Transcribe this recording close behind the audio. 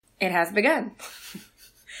It has begun.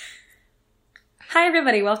 Hi,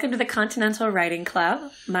 everybody. Welcome to the Continental Writing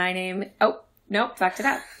Club. My name... Oh, nope. Fucked it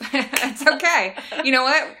up. It's okay. You know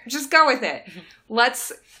what? Just go with it.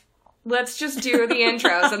 Let's just do the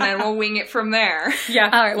intros and then we'll wing it from there.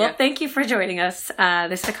 Yeah. All right. Well, thank you for joining us.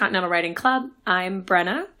 This is the Continental Writing Club. I'm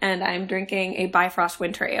Brenna, and I'm drinking a Bifrost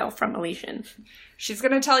Winter Ale from Elysian. She's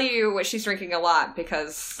going to tell you what she's drinking a lot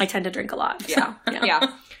because... I tend to drink a lot. Yeah. So,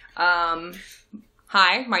 yeah.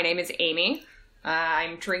 Hi, my name is Amy.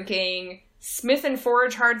 I'm drinking Smith &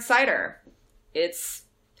 Forge Hard Cider. It's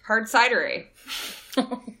hard cidery.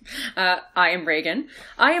 I am Reagan.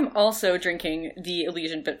 I am also drinking the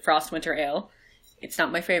Elysian Bifrost Winter Ale. It's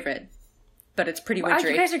not my favorite, but it's pretty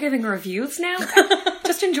wintry. You guys are giving reviews now?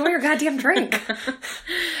 Just enjoy your goddamn drink.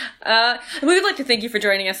 We would like to thank you for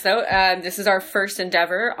joining us, though. This is our first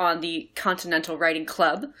endeavor on the Continental Writing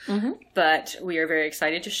Club, but we are very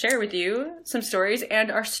excited to share with you some stories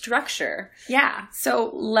and our structure. Yeah,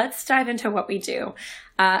 so let's dive into what we do.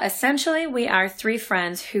 Essentially, we are three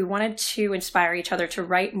friends who wanted to inspire each other to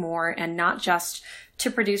write more and not just to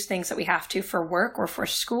produce things that we have to for work or for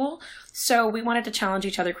school. So we wanted to challenge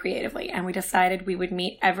each other creatively, and we decided we would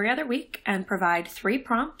meet every other week and provide 3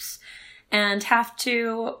 prompts and have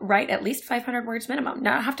to write at least 500 words minimum.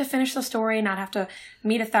 Not have to finish the story, not have to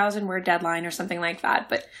meet a 1,000-word deadline or something like that.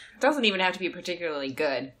 But it doesn't even have to be particularly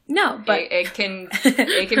good. No, but it can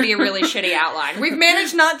be a really shitty outline. We've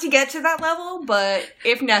managed not to get to that level, but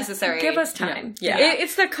if necessary, give us time. Yeah.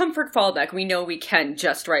 It's the comfort fallback. We know we can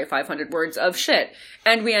just write 500 words of shit,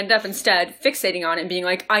 and we end up instead fixating on it and being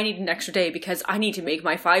like, I need an extra day because I need to make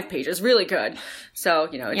my 5 pages really good. So,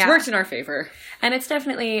 it's worked in our favor. And it's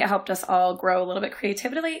definitely helped us all grow a little bit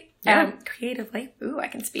creatively. Creatively. Ooh, I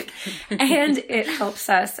can speak. And it helps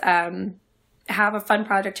us have a fun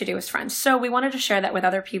project to do as friends. So we wanted to share that with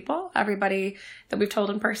other people. Everybody that we've told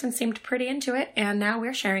in person seemed pretty into it, and now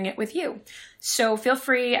we're sharing it with you. So feel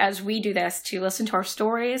free, as we do this, to listen to our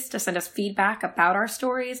stories, to send us feedback about our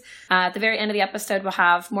stories. At the very end of the episode, we'll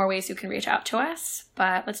have more ways you can reach out to us.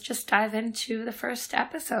 But let's just dive into the first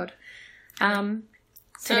episode.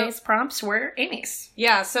 Today's prompts were Amy's.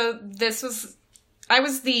 Yeah, so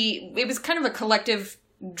it was kind of a collective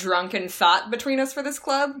drunken thought between us for this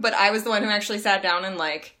club, but I was the one who actually sat down and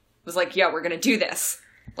was like, yeah, we're gonna do this.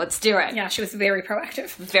 Let's do it. Yeah, she was very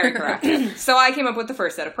proactive. Very proactive. So I came up with the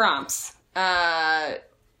first set of prompts.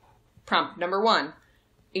 Prompt number 1,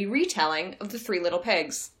 a retelling of The 3 Little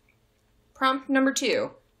Pigs. Prompt number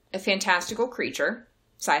 2, a fantastical creature,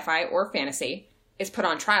 sci-fi or fantasy, is put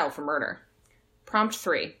on trial for murder. Prompt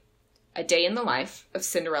 3, a day in the life of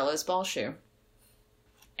Cinderella's ball shoe.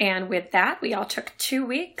 And with that, we all took 2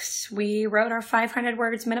 weeks. We wrote our 500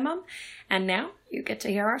 words minimum, and now you get to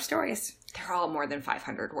hear our stories. They're all more than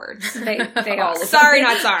 500 words. They all. Sorry,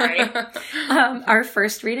 not sorry. Our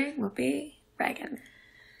first reading will be Reagan.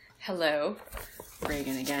 Hello,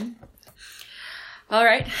 Reagan again. All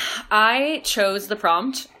right, I chose the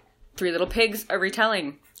prompt, 3 Little Pigs, a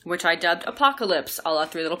retelling, which I dubbed Apocalypse, a la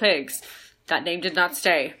 3 Little Pigs. That name did not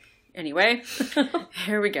stay. Anyway,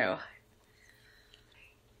 here we go.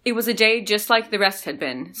 It was a day just like the rest had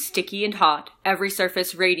been, sticky and hot, every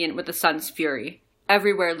surface radiant with the sun's fury.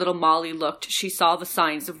 Everywhere little Molly looked, she saw the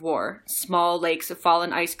signs of war, small lakes of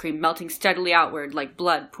fallen ice cream melting steadily outward like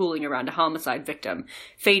blood pooling around a homicide victim,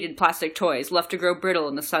 faded plastic toys left to grow brittle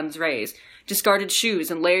in the sun's rays, discarded shoes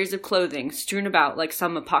and layers of clothing strewn about like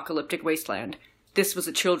some apocalyptic wasteland. This was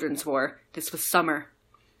a children's war. This was summer.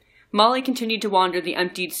 Molly continued to wander the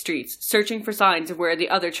emptied streets, searching for signs of where the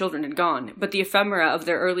other children had gone, but the ephemera of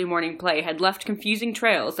their early morning play had left confusing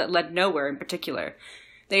trails that led nowhere in particular.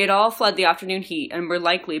 They had all fled the afternoon heat and were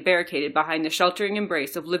likely barricaded behind the sheltering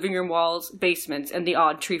embrace of living room walls, basements, and the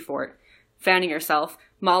odd tree fort. Fanning herself,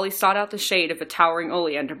 Molly sought out the shade of a towering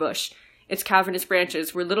oleander bush. Its cavernous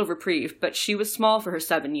branches were little reprieve, but she was small for her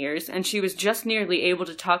 7 years, and she was just nearly able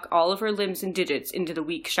to tuck all of her limbs and digits into the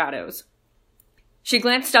weak shadows. She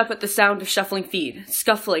glanced up at the sound of shuffling feet,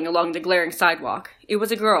 scuffling along the glaring sidewalk. It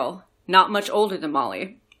was a girl, not much older than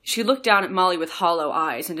Molly. She looked down at Molly with hollow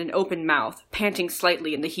eyes and an open mouth, panting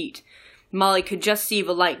slightly in the heat. Molly could just see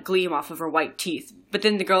the light gleam off of her white teeth, but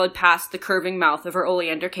then the girl had passed the curving mouth of her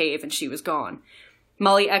oleander cave and she was gone.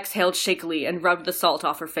 Molly exhaled shakily and rubbed the salt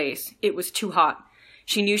off her face. It was too hot.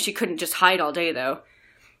 She knew she couldn't just hide all day, though.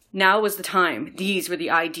 Now was the time. These were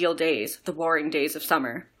the ideal days, the warring days of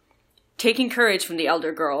summer. Taking courage from the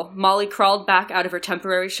elder girl, Molly crawled back out of her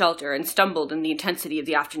temporary shelter and stumbled in the intensity of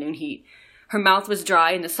the afternoon heat. Her mouth was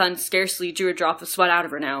dry and the sun scarcely drew a drop of sweat out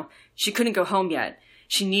of her now. She couldn't go home yet.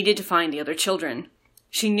 She needed to find the other children.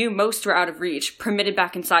 She knew most were out of reach, permitted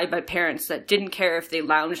back inside by parents that didn't care if they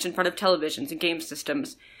lounged in front of televisions and game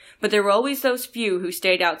systems. But there were always those few who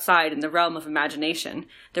stayed outside in the realm of imagination.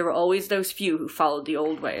 There were always those few who followed the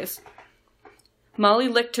old ways. Molly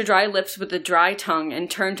licked her dry lips with a dry tongue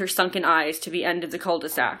and turned her sunken eyes to the end of the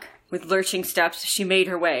cul-de-sac. With lurching steps, she made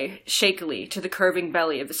her way, shakily, to the curving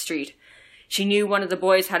belly of the street. She knew one of the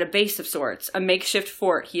boys had a base of sorts, a makeshift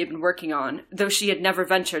fort he had been working on, though she had never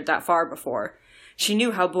ventured that far before. She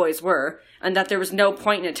knew how boys were, and that there was no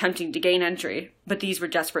point in attempting to gain entry, but these were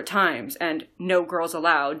desperate times, and no girls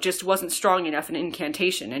allowed just wasn't strong enough an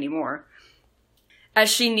incantation anymore. As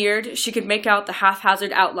she neared, she could make out the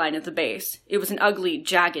haphazard outline of the base. It was an ugly,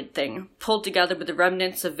 jagged thing, pulled together with the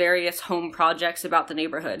remnants of various home projects about the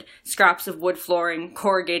neighborhood, scraps of wood flooring,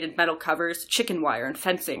 corrugated metal covers, chicken wire, and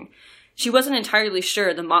fencing. She wasn't entirely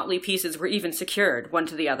sure the motley pieces were even secured, one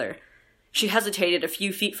to the other. She hesitated a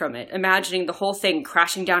few feet from it, imagining the whole thing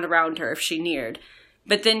crashing down around her if she neared.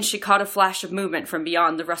 But then she caught a flash of movement from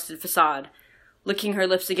beyond the rusted facade. Licking her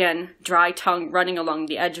lips again, dry tongue running along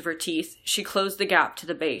the edge of her teeth, she closed the gap to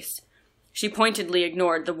the base. She pointedly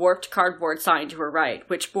ignored the warped cardboard sign to her right,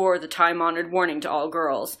 which bore the time-honored warning to all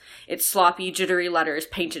girls, its sloppy, jittery letters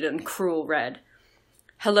painted in cruel red.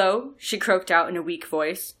 "Hello?" she croaked out in a weak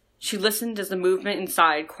voice. She listened as the movement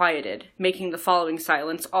inside quieted, making the following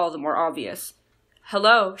silence all the more obvious.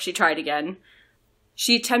 "Hello?" she tried again.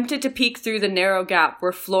 She attempted to peek through the narrow gap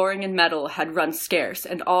where flooring and metal had run scarce,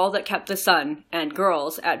 and all that kept the sun, and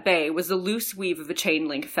girls, at bay was the loose weave of a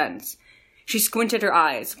chain-link fence. She squinted her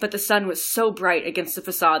eyes, but the sun was so bright against the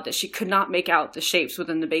facade that she could not make out the shapes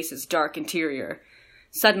within the base's dark interior.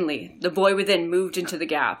 Suddenly, the boy within moved into the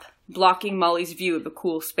gap, blocking Molly's view of the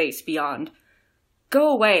cool space beyond. "Go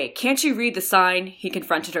away! Can't you read the sign?" he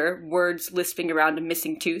confronted her, words lisping around a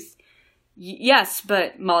missing tooth. "Yes,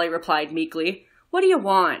 but," Molly replied meekly. "What do you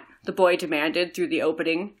want?" the boy demanded through the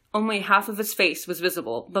opening. Only half of his face was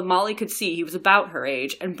visible, but Molly could see he was about her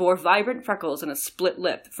age and bore vibrant freckles and a split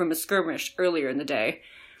lip from a skirmish earlier in the day.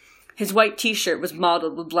 His white t-shirt was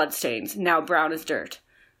mottled with bloodstains, now brown as dirt.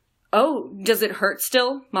 "Oh, does it hurt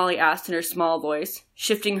still?" Molly asked in her small voice,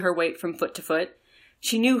 shifting her weight from foot to foot.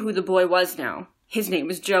 She knew who the boy was now. His name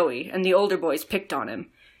was Joey, and the older boys picked on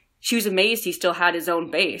him. She was amazed he still had his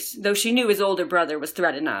own base, though she knew his older brother was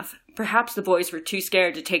threat enough. Perhaps the boys were too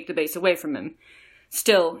scared to take the base away from him.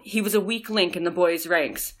 Still, he was a weak link in the boys'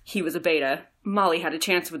 ranks. He was a beta. Molly had a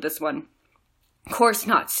chance with this one. "Course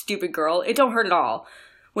not, stupid girl. It don't hurt at all."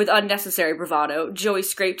 With unnecessary bravado, Joey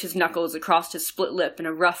scraped his knuckles across his split lip in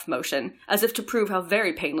a rough motion, as if to prove how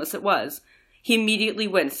very painless it was. He immediately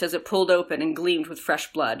winced as it pulled open and gleamed with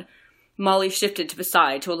fresh blood. Molly shifted to the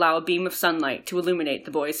side to allow a beam of sunlight to illuminate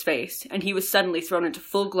the boy's face, and he was suddenly thrown into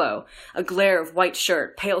full glow, a glare of white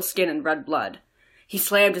shirt, pale skin, and red blood. He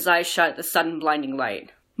slammed his eyes shut at the sudden blinding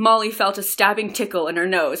light. Molly felt a stabbing tickle in her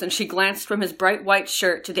nose, and she glanced from his bright white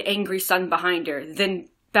shirt to the angry sun behind her, then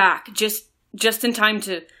back, just in time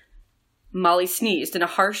to... Molly sneezed in a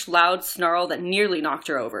harsh, loud snarl that nearly knocked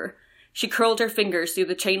her over. She curled her fingers through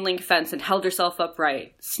the chain-link fence and held herself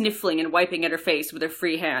upright, sniffling and wiping at her face with her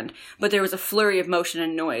free hand, but there was a flurry of motion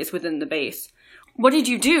and noise within the base. "What did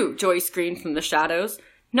you do?" Joey screamed from the shadows.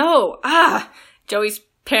 "No! Ah!" Joey's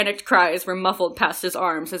panicked cries were muffled past his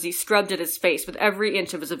arms as he scrubbed at his face with every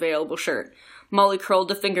inch of his available shirt. Molly curled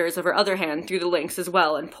the fingers of her other hand through the links as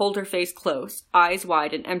well and pulled her face close, eyes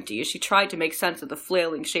wide and empty as she tried to make sense of the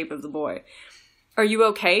flailing shape of the boy. "Are you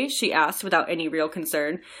okay?" she asked without any real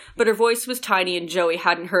concern, but her voice was tiny and Joey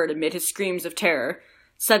hadn't heard amid his screams of terror.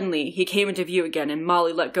 Suddenly, he came into view again and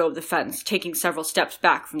Molly let go of the fence, taking several steps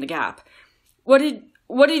back from the gap. What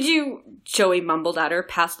did you... Joey mumbled at her,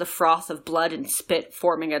 past the froth of blood and spit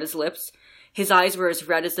forming at his lips. His eyes were as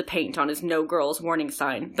red as the paint on his no girls warning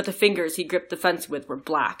sign, but the fingers he gripped the fence with were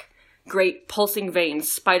black. Great, pulsing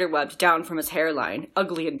veins spiderwebbed down from his hairline,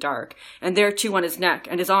 ugly and dark, and there too on his neck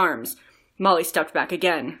and his arms. Molly stepped back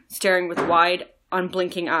again, staring with wide,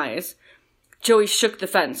 unblinking eyes. Joey shook the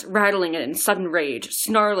fence, rattling it in sudden rage,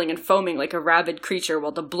 snarling and foaming like a rabid creature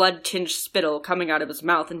while the blood-tinged spittle coming out of his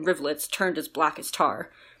mouth in rivulets turned as black as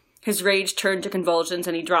tar. His rage turned to convulsions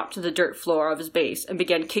and he dropped to the dirt floor of his base and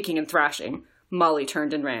began kicking and thrashing. Molly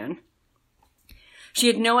turned and ran. She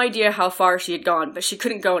had no idea how far she had gone, but she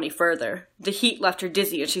couldn't go any further. The heat left her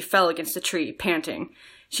dizzy and she fell against a tree, panting.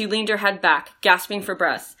 She leaned her head back, gasping for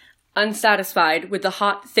breath, unsatisfied with the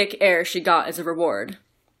hot, thick air she got as a reward.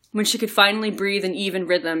 When she could finally breathe in even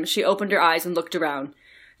rhythm, she opened her eyes and looked around.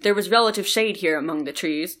 There was relative shade here among the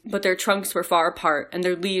trees, but their trunks were far apart and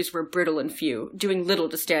their leaves were brittle and few, doing little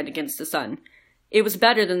to stand against the sun. It was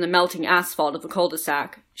better than the melting asphalt of the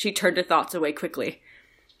cul-de-sac. She turned her thoughts away quickly.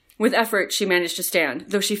 With effort, she managed to stand,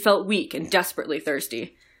 though she felt weak and desperately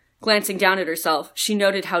thirsty. Glancing down at herself, she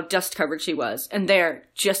noted how dust-covered she was, and there,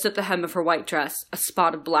 just at the hem of her white dress, a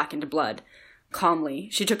spot of blackened blood. Calmly,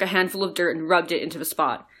 she took a handful of dirt and rubbed it into the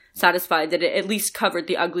spot, satisfied that it at least covered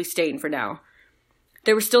the ugly stain for now.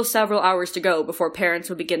 There were still several hours to go before parents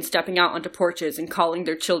would begin stepping out onto porches and calling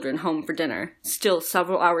their children home for dinner. Still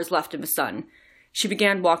several hours left in the sun. She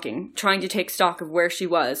began walking, trying to take stock of where she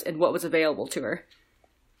was and what was available to her.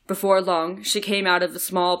 Before long, she came out of the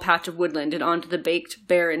small patch of woodland and onto the baked,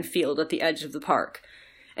 barren field at the edge of the park.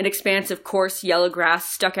 An expanse of coarse, yellow grass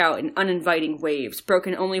stuck out in uninviting waves,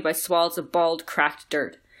 broken only by swaths of bald, cracked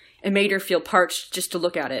dirt. It made her feel parched just to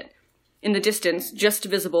look at it. In the distance, just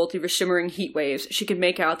visible through the shimmering heat waves, she could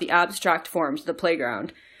make out the abstract forms of the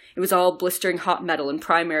playground. It was all blistering hot metal and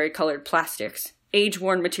primary-colored plastics.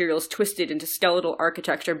 Age-worn materials twisted into skeletal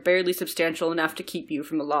architecture barely substantial enough to keep you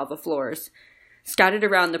from the lava floors. Scattered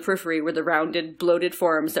around the periphery were the rounded, bloated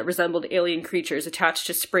forms that resembled alien creatures attached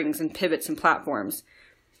to springs and pivots and platforms.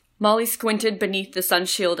 Molly squinted beneath the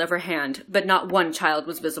sun-shield of her hand, but not one child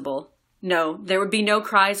was visible. No, there would be no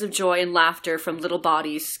cries of joy and laughter from little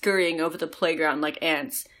bodies scurrying over the playground like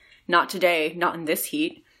ants. Not today, not in this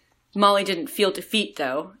heat. Molly didn't feel defeat,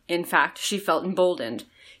 though. In fact, she felt emboldened.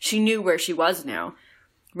 She knew where she was now.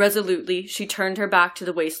 Resolutely, she turned her back to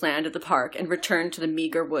the wasteland of the park and returned to the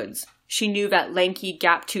meager woods. She knew that lanky,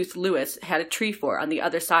 gap-toothed Lewis had a tree fort on the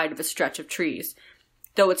other side of a stretch of trees.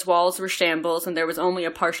 Though its walls were shambles and there was only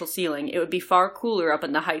a partial ceiling, it would be far cooler up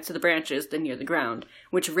in the heights of the branches than near the ground,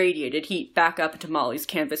 which radiated heat back up into Molly's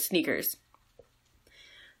canvas sneakers.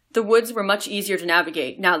 The woods were much easier to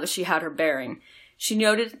navigate now that she had her bearing. She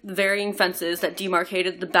noted the varying fences that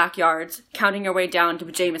demarcated the backyards, counting her way down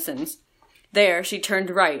to Jameson's. There, she turned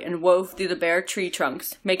right and wove through the bare tree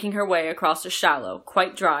trunks, making her way across a shallow,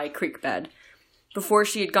 quite dry creek bed. Before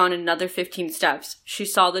she had gone another 15 steps, she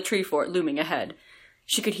saw the tree fort looming ahead.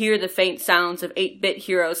 She could hear the faint sounds of 8-bit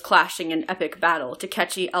heroes clashing in epic battle to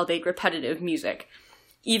catchy, albeit repetitive, music.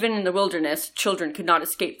 Even in the wilderness, children could not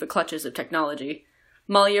escape the clutches of technology.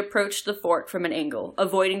 Molly approached the fort from an angle,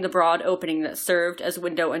 avoiding the broad opening that served as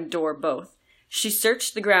window and door both. She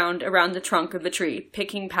searched the ground around the trunk of the tree,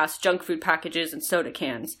 picking past junk food packages and soda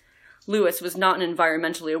cans. Lewis was not an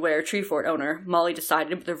environmentally aware tree fort owner, Molly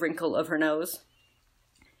decided with a wrinkle of her nose.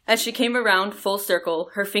 As she came around full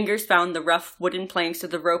circle, her fingers found the rough wooden planks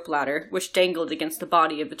of the rope ladder, which dangled against the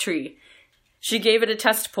body of the tree. She gave it a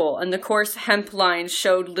test pull, and the coarse hemp lines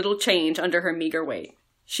showed little change under her meager weight.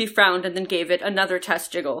 She frowned and then gave it another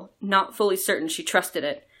test jiggle, not fully certain she trusted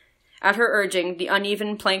it. At her urging, the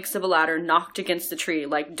uneven planks of a ladder knocked against the tree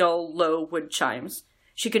like dull, low wood chimes.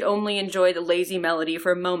 She could only enjoy the lazy melody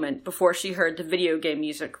for a moment before she heard the video game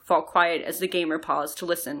music fall quiet as the gamer paused to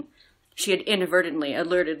listen. She had inadvertently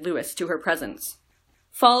alerted Lewis to her presence.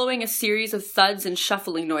 Following a series of thuds and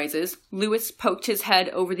shuffling noises, Lewis poked his head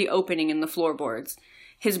over the opening in the floorboards.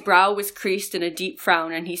 His brow was creased in a deep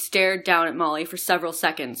frown, and he stared down at Molly for several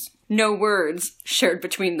seconds. No words shared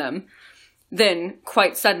between them. Then,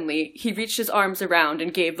 quite suddenly, he reached his arms around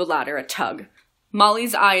and gave the ladder a tug.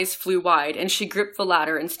 Molly's eyes flew wide, and she gripped the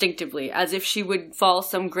ladder instinctively, as if she would fall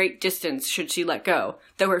some great distance should she let go,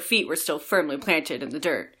 though her feet were still firmly planted in the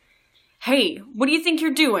dirt. "Hey, what do you think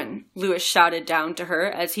you're doing?" Lewis shouted down to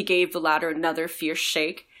her as he gave the ladder another fierce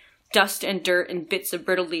shake. Dust and dirt and bits of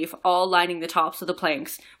brittle leaf, all lining the tops of the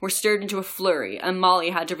planks, were stirred into a flurry, and Molly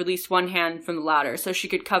had to release one hand from the ladder so she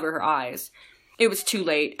could cover her eyes. It was too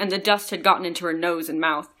late, and the dust had gotten into her nose and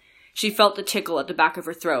mouth. She felt the tickle at the back of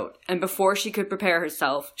her throat, and before she could prepare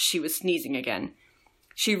herself, she was sneezing again.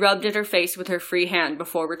 She rubbed at her face with her free hand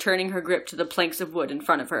before returning her grip to the planks of wood in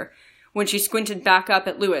front of her. When she squinted back up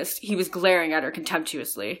at Lewis, he was glaring at her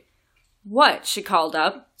contemptuously. "What?" she called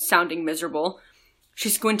up, sounding miserable. She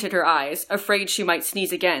squinted her eyes, afraid she might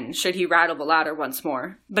sneeze again should he rattle the ladder once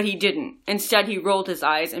more. But he didn't. Instead, he rolled his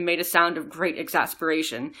eyes and made a sound of great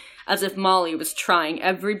exasperation, as if Molly was trying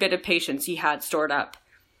every bit of patience he had stored up.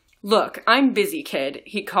 "Look, I'm busy, kid,"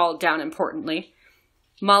 he called down importantly.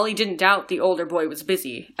 Molly didn't doubt the older boy was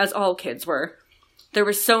busy, as all kids were. There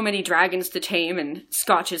were so many dragons to tame and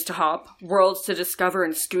scotches to hop, worlds to discover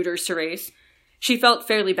and scooters to race. She felt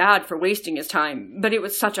fairly bad for wasting his time, but it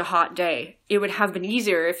was such a hot day. It would have been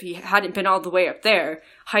easier if he hadn't been all the way up there,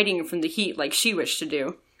 hiding from the heat like she wished to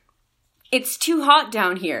do. "It's too hot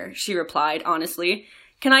down here," she replied honestly.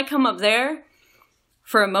 "Can I come up there?"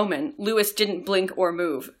 For a moment, Lewis didn't blink or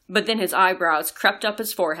move, but then his eyebrows crept up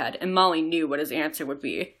his forehead, and Molly knew what his answer would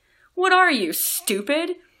be. "What are you,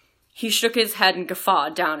 stupid?" He shook his head and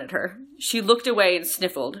guffawed down at her. She looked away and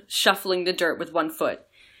sniffled, shuffling the dirt with one foot.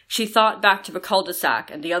 She thought back to the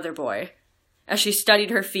cul-de-sac and the other boy. As she studied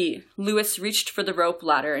her feet, Louis reached for the rope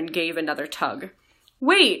ladder and gave another tug.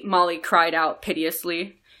 "Wait!" Molly cried out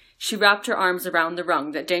piteously. She wrapped her arms around the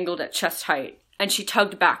rung that dangled at chest height, and she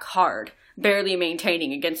tugged back hard, barely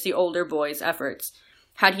maintaining against the older boy's efforts.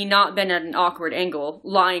 Had he not been at an awkward angle,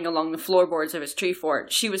 lying along the floorboards of his tree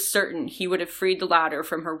fort, she was certain he would have freed the ladder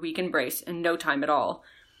from her weak embrace in no time at all.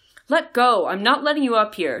 "Let go! I'm not letting you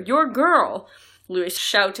up here! You're a girl!" Louis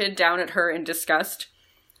shouted down at her in disgust.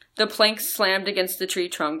 The planks slammed against the tree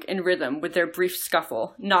trunk in rhythm with their brief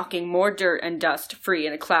scuffle, knocking more dirt and dust free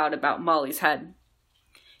in a cloud about Molly's head.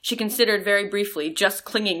 She considered very briefly just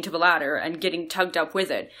clinging to the ladder and getting tugged up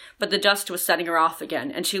with it, but the dust was setting her off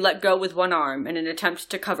again, and she let go with one arm in an attempt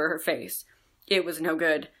to cover her face. It was no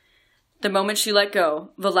good. The moment she let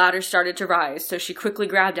go, the ladder started to rise, so she quickly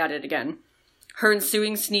grabbed at it again. Her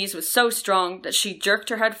ensuing sneeze was so strong that she jerked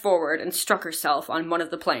her head forward and struck herself on one of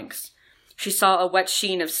the planks. She saw a wet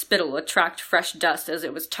sheen of spittle attract fresh dust as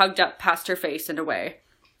it was tugged up past her face and away.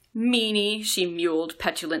 "Meanie," she mewed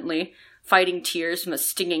petulantly, fighting tears from a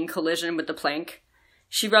stinging collision with the plank.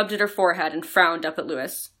 She rubbed at her forehead and frowned up at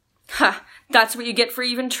Louis. "Ha! That's what you get for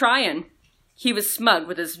even trying." He was smug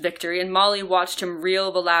with his victory, and Molly watched him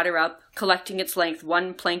reel the ladder up, collecting its length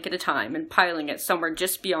one plank at a time and piling it somewhere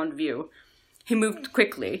just beyond view. He moved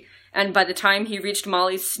quickly, and by the time he reached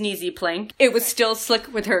Molly's sneezy plank, it was still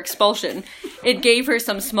slick with her expulsion. It gave her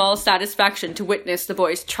some small satisfaction to witness the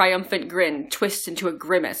boy's triumphant grin twist into a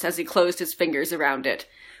grimace as he closed his fingers around it.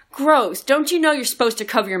 "Gross! Don't you know you're supposed to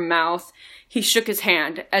cover your mouth?" He shook his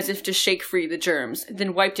hand, as if to shake free the germs,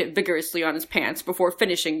 then wiped it vigorously on his pants before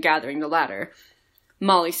finishing gathering the ladder.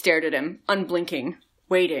 Molly stared at him, unblinking,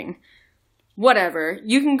 waiting. "Whatever.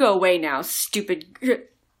 You can go away now, stupid..."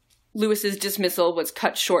 Louis's dismissal was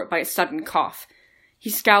cut short by a sudden cough. He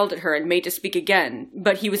scowled at her and made to speak again,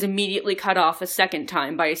 but he was immediately cut off a second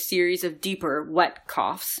time by a series of deeper, wet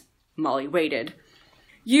coughs. Molly waited.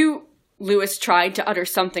 "You..." Louis tried to utter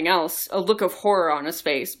something else, a look of horror on his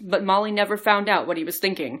face, but Molly never found out what he was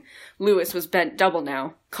thinking. Louis was bent double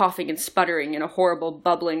now, coughing and sputtering in a horrible,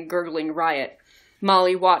 bubbling, gurgling riot.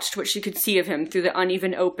 Molly watched what she could see of him through the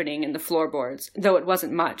uneven opening in the floorboards, though it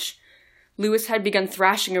wasn't much. Louis had begun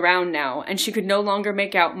thrashing around now, and she could no longer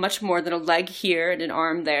make out much more than a leg here and an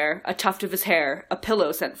arm there, a tuft of his hair, a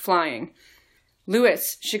pillow sent flying.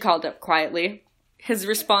 "Louis," she called up quietly. His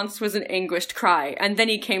response was an anguished cry, and then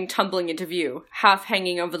he came tumbling into view, half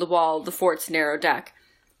hanging over the wall of the fort's narrow deck.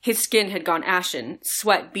 His skin had gone ashen,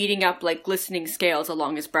 sweat beating up like glistening scales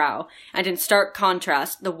along his brow, and in stark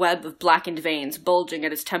contrast the web of blackened veins bulging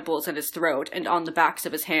at his temples and his throat and on the backs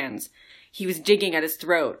of his hands. He was digging at his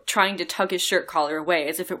throat, trying to tug his shirt collar away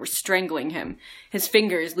as if it were strangling him, his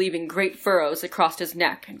fingers leaving great furrows across his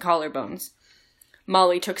neck and collarbones.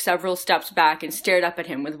 Molly took several steps back and stared up at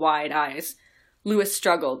him with wide eyes. Louis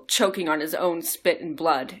struggled, choking on his own spit and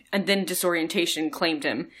blood, and then disorientation claimed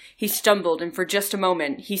him. He stumbled, and for just a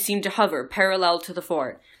moment he seemed to hover parallel to the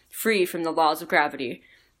fort, free from the laws of gravity.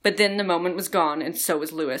 But then the moment was gone, and so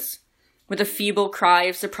was Louis. With a feeble cry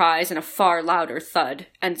of surprise and a far louder thud,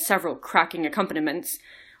 and several cracking accompaniments,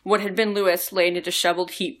 what had been Louis lay in a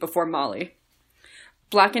disheveled heap before Molly.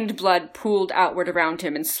 Blackened blood pooled outward around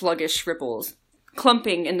him in sluggish ripples,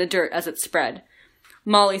 clumping in the dirt as it spread.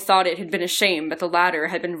 Molly thought it had been a shame that the ladder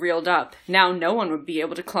had been reeled up. Now no one would be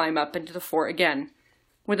able to climb up into the fort again.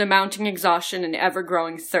 With a mounting exhaustion and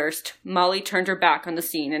ever-growing thirst, Molly turned her back on the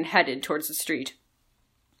scene and headed towards the street.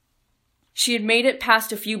 She had made it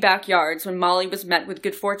past a few backyards when Molly was met with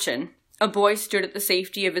good fortune. A boy stood at the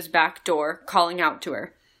safety of his back door, calling out to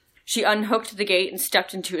her. She unhooked the gate and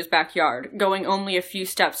stepped into his backyard, going only a few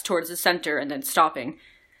steps towards the center and then stopping.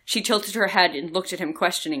 She tilted her head and looked at him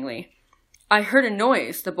questioningly. "I heard a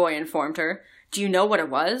noise," the boy informed her. "Do you know what it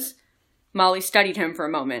was?" Molly studied him for a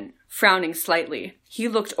moment, frowning slightly. He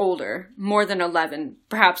looked older, more than 11,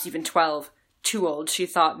 perhaps even 12. Too old, she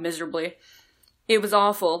thought miserably. "It was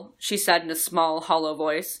awful," she said in a small, hollow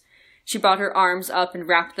voice. She brought her arms up and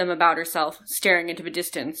wrapped them about herself, staring into the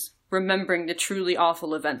distance, remembering the truly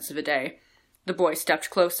awful events of the day. The boy stepped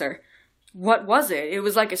closer. "What was it? It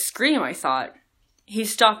was like a scream, I thought." He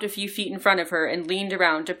stopped a few feet in front of her and leaned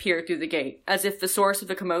around to peer through the gate, as if the source of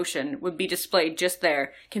the commotion would be displayed just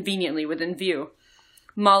there, conveniently within view.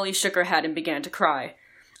 Molly shook her head and began to cry.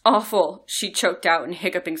 "Awful," she choked out in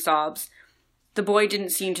hiccuping sobs. The boy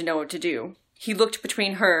didn't seem to know what to do. He looked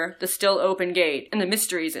between her, the still open gate, and the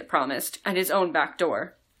mysteries it promised, and his own back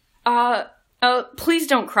door. Please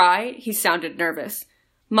don't cry," he sounded nervous.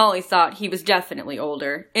 Molly thought he was definitely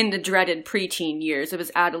older, in the dreaded preteen years of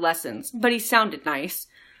his adolescence, but he sounded nice.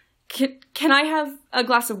 Can I have a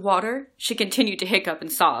glass of water? She continued to hiccup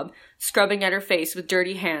and sob, scrubbing at her face with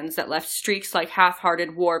dirty hands that left streaks like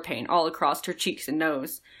half-hearted war paint all across her cheeks and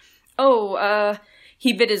nose.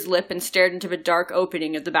 He bit his lip and stared into the dark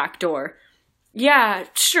opening of the back door. Yeah,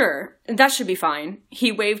 sure, that should be fine.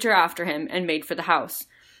 He waved her after him and made for the house.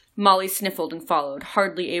 Molly sniffled and followed,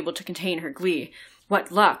 hardly able to contain her glee.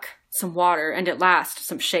 What luck! Some water, and at last,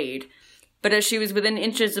 some shade. But as she was within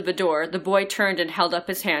inches of the door, the boy turned and held up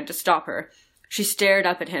his hand to stop her. She stared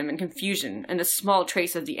up at him in confusion and a small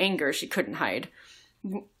trace of the anger she couldn't hide.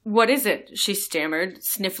 What is it? She stammered,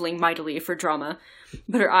 sniffling mightily for drama,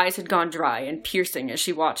 but her eyes had gone dry and piercing as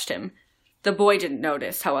she watched him. The boy didn't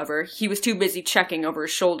notice, however. He was too busy checking over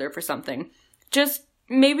his shoulder for something. Just,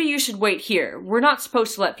 maybe you should wait here. We're not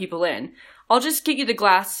supposed to let people in. I'll just get you the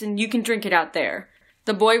glass and you can drink it out there.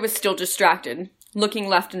 The boy was still distracted, looking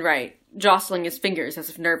left and right, jostling his fingers as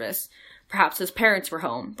if nervous. Perhaps his parents were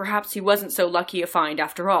home. Perhaps he wasn't so lucky a find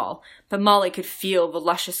after all. But Molly could feel the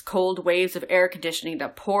luscious cold waves of air conditioning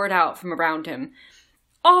that poured out from around him.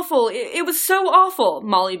 Awful! It was so awful!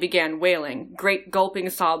 Molly began wailing, great gulping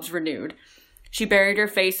sobs renewed. She buried her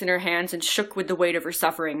face in her hands and shook with the weight of her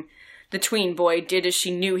suffering. The tween boy did as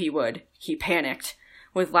she knew he would. He panicked.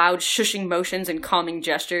 With loud shushing motions and calming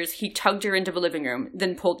gestures, he tugged her into the living room,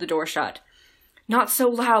 then pulled the door shut. Not so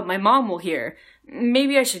loud, my mom will hear.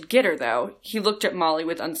 Maybe I should get her, though. He looked at Molly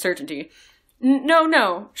with uncertainty.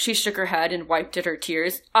 No. She shook her head and wiped at her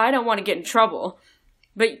tears. I don't want to get in trouble.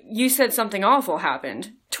 But you said something awful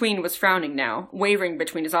happened. Tween was frowning now, wavering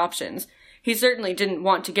between his options. He certainly didn't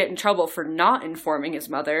want to get in trouble for not informing his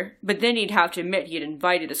mother, but then he'd have to admit he had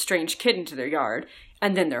invited a strange kid into their yard,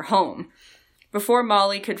 and then their home. Before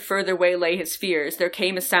Molly could further waylay his fears, there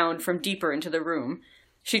came a sound from deeper into the room.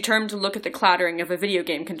 She turned to look at the clattering of a video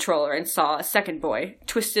game controller and saw a second boy,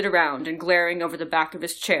 twisted around and glaring over the back of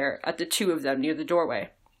his chair at the two of them near the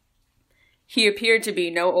doorway. He appeared to be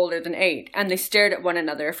no older than 8, and they stared at one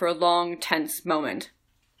another for a long, tense moment.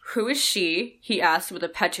 Who is she? He asked with a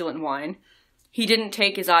petulant whine. He didn't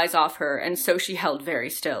take his eyes off her, and so she held very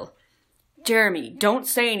still. Jeremy, don't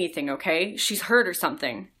say anything, okay? She's hurt or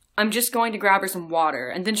something. I'm just going to grab her some water,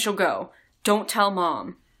 and then she'll go. Don't tell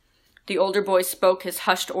Mom. The older boy spoke his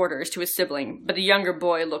hushed orders to his sibling, but the younger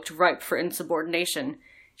boy looked ripe for insubordination.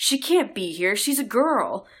 She can't be here, she's a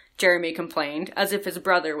girl, Jeremy complained, as if his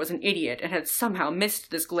brother was an idiot and had somehow missed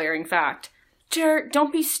this glaring fact.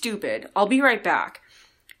 Don't be stupid. I'll be right back.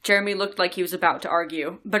 Jeremy looked like he was about to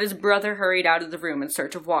argue, but his brother hurried out of the room in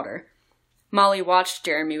search of water. Molly watched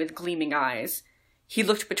Jeremy with gleaming eyes. He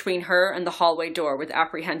looked between her and the hallway door with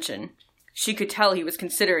apprehension. She could tell he was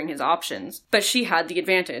considering his options, but she had the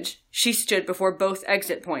advantage. She stood before both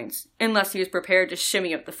exit points, unless he was prepared to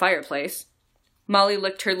shimmy up the fireplace. Molly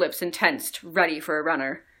licked her lips and tensed, ready for a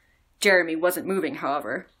runner. Jeremy wasn't moving,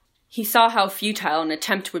 however. He saw how futile an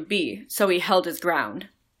attempt would be, so he held his ground.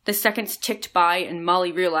 The seconds ticked by, and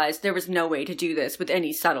Molly realized there was no way to do this with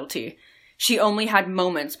any subtlety. She only had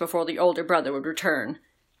moments before the older brother would return.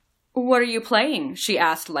 What are you playing? She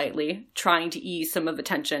asked lightly, trying to ease some of the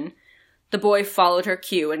tension. The boy followed her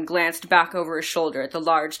cue and glanced back over his shoulder at the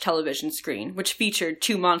large television screen, which featured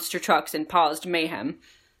 2 monster trucks in paused mayhem.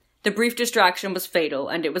 The brief distraction was fatal,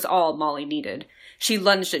 and it was all Molly needed. She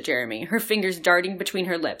lunged at Jeremy, her fingers darting between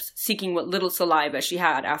her lips, seeking what little saliva she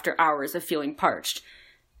had after hours of feeling parched.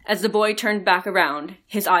 As the boy turned back around,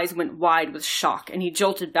 his eyes went wide with shock, and he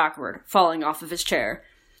jolted backward, falling off of his chair.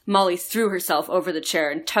 Molly threw herself over the chair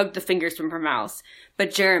and tugged the fingers from her mouth,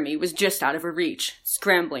 but Jeremy was just out of her reach,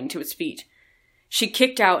 scrambling to his feet. She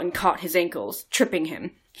kicked out and caught his ankles, tripping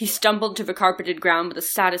him. He stumbled to the carpeted ground with a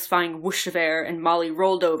satisfying whoosh of air, and Molly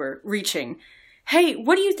rolled over, reaching. Hey,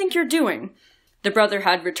 what do you think you're doing? The brother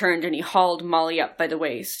had returned, and he hauled Molly up by the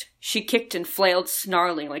waist. She kicked and flailed,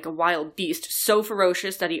 snarling like a wild beast, so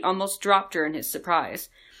ferocious that he almost dropped her in his surprise.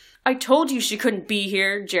 I told you she couldn't be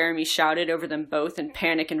here, Jeremy shouted over them both in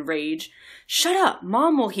panic and rage. Shut up,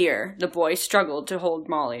 Mom will hear, the boy struggled to hold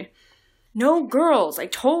Molly. No, girls, I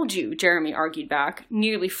told you, Jeremy argued back,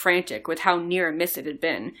 nearly frantic with how near a miss it had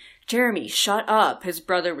been. Jeremy, shut up. His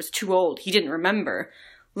brother was too old. He didn't remember.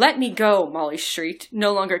 Let me go, Molly shrieked,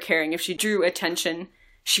 no longer caring if she drew attention.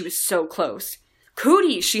 She was so close.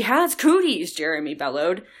 Cooties! She has cooties! Jeremy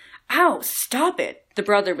bellowed. Ow! Stop it! The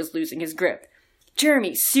brother was losing his grip.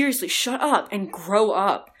 Jeremy, seriously, shut up and grow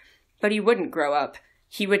up. But he wouldn't grow up.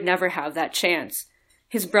 He would never have that chance.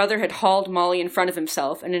 His brother had hauled Molly in front of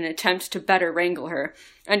himself in an attempt to better wrangle her,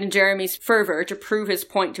 and in Jeremy's fervor to prove his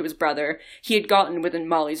point to his brother, he had gotten within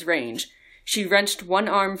Molly's range. She wrenched one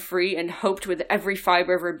arm free and hoped with every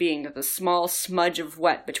fiber of her being that the small smudge of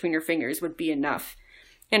wet between her fingers would be enough.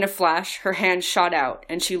 In a flash, her hand shot out,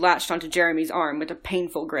 and she latched onto Jeremy's arm with a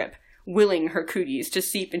painful grip, willing her cooties to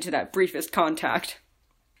seep into that briefest contact.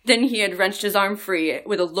 Then he had wrenched his arm free,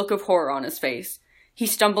 with a look of horror on his face. He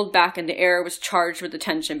stumbled back, and the air was charged with the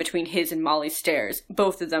tension between his and Molly's stares,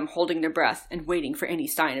 both of them holding their breath and waiting for any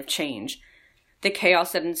sign of change. The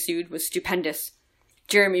chaos that ensued was stupendous.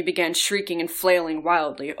 Jeremy began shrieking and flailing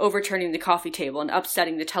wildly, overturning the coffee table and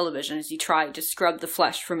upsetting the television as he tried to scrub the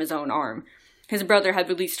flesh from his own arm. His brother had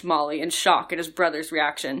released Molly in shock at his brother's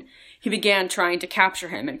reaction. He began trying to capture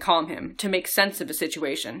him and calm him, to make sense of the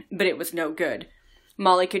situation, but it was no good.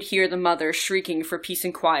 Molly could hear the mother shrieking for peace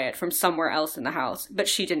and quiet from somewhere else in the house, but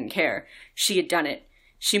she didn't care. She had done it.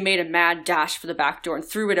 She made a mad dash for the back door and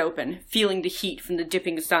threw it open, feeling the heat from the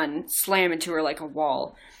dipping sun slam into her like a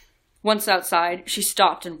wall. Once outside, she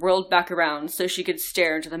stopped and whirled back around so she could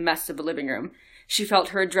stare into the mess of the living room. She felt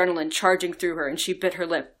her adrenaline charging through her, and she bit her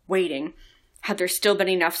lip, waiting. Had there still been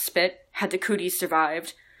enough spit? Had the cooties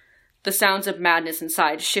survived? The sounds of madness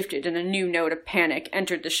inside shifted, and a new note of panic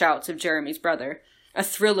entered the shouts of Jeremy's brother. A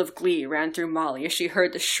thrill of glee ran through Molly as she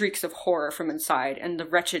heard the shrieks of horror from inside and the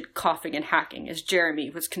wretched coughing and hacking as Jeremy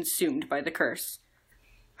was consumed by the curse.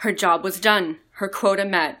 Her job was done. Her quota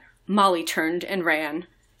met. Molly turned and ran.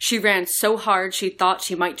 She ran so hard she thought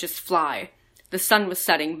she might just fly. The sun was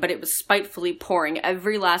setting, but it was spitefully pouring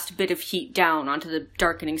every last bit of heat down onto the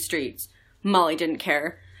darkening streets. Molly didn't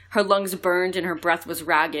care. Her lungs burned and her breath was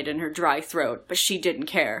ragged in her dry throat, but she didn't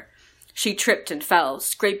care. She tripped and fell,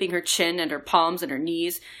 scraping her chin and her palms and her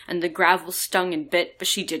knees, and the gravel stung and bit, but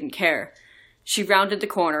she didn't care. She rounded the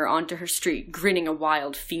corner onto her street, grinning a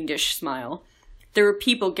wild, fiendish smile. There were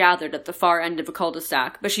people gathered at the far end of a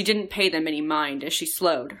cul-de-sac, but she didn't pay them any mind as she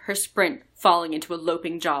slowed, her sprint falling into a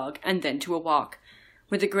loping jog and then to a walk.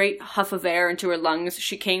 With a great huff of air into her lungs,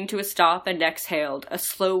 she came to a stop and exhaled, a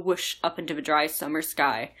slow whoosh up into the dry summer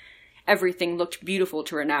sky. Everything looked beautiful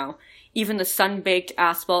to her now, even the sun-baked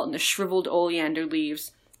asphalt and the shriveled oleander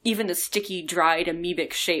leaves, even the sticky, dried,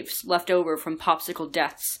 amoebic shapes left over from popsicle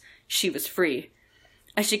deaths. She was free.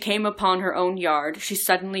 As she came upon her own yard, she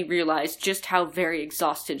suddenly realized just how very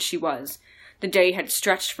exhausted she was. The day had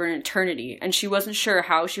stretched for an eternity, and she wasn't sure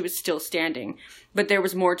how she was still standing, but there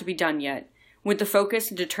was more to be done yet. With the focus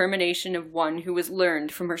and determination of one who has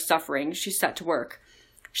learned from her suffering, she set to work.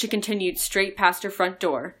 She continued straight past her front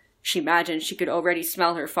door. She imagined she could already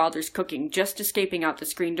smell her father's cooking just escaping out the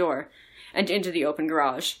screen door, and into the open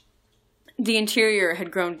garage. The interior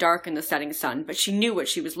had grown dark in the setting sun, but she knew what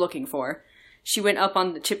she was looking for. She went up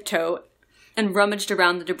on the tiptoe and rummaged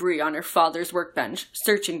around the debris on her father's workbench,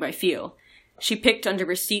 searching by feel. She picked under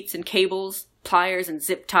receipts and cables, pliers and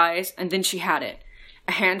zip ties, and then she had it.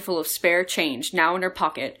 A handful of spare change now in her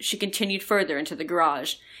pocket, she continued further into the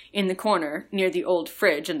garage. In the corner, near the old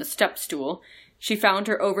fridge and the step stool, she found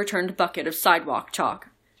her overturned bucket of sidewalk chalk.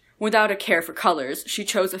 Without a care for colors, she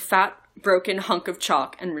chose a fat, broken hunk of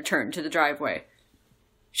chalk and returned to the driveway.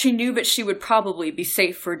 She knew that she would probably be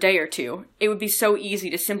safe for a day or two. It would be so easy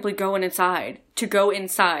to simply go inside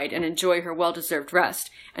and enjoy her well-deserved rest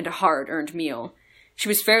and a hard-earned meal. She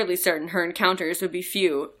was fairly certain her encounters would be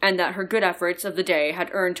few, and that her good efforts of the day had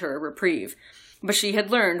earned her a reprieve. But she had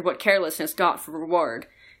learned what carelessness got for reward.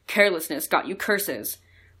 Carelessness got you curses.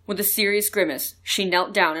 With a serious grimace, she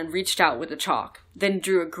knelt down and reached out with the chalk, then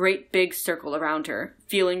drew a great big circle around her,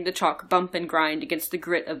 feeling the chalk bump and grind against the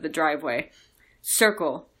grit of the driveway.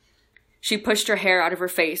 Circle. She pushed her hair out of her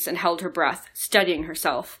face and held her breath, steadying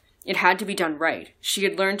herself. It had to be done right. She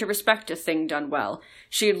had learned to respect a thing done well.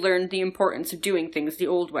 She had learned the importance of doing things the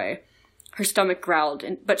old way. Her stomach growled,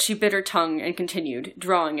 but she bit her tongue and continued,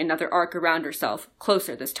 drawing another arc around herself,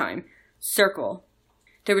 closer this time. Circle.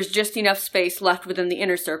 There was just enough space left within the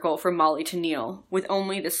inner circle for Molly to kneel. With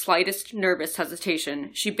only the slightest nervous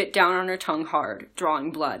hesitation, she bit down on her tongue hard,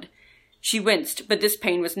 drawing blood. She winced, but this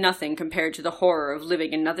pain was nothing compared to the horror of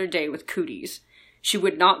living another day with cooties. She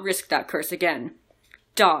would not risk that curse again.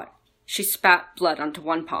 Dot. She spat blood onto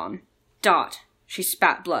one palm. Dot. She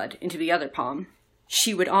spat blood into the other palm.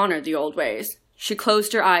 She would honor the old ways. She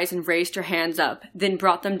closed her eyes and raised her hands up, then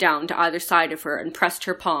brought them down to either side of her and pressed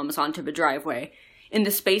her palms onto the driveway, in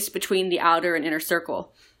the space between the outer and inner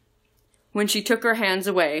circle. When she took her hands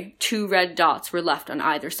away, 2 red dots were left on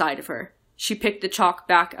either side of her. She picked the chalk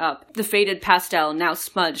back up, the faded pastel now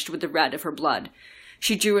smudged with the red of her blood.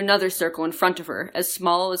 She drew another circle in front of her, as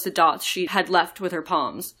small as the dots she had left with her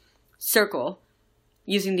palms. Circle.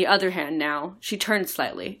 Using the other hand now, she turned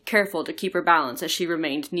slightly, careful to keep her balance as she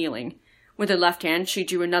remained kneeling. With her left hand, she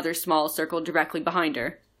drew another small circle directly behind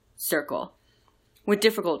her. Circle. With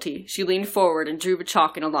difficulty, she leaned forward and drew the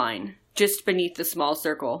chalk in a line. just beneath the small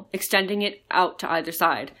circle, extending it out to either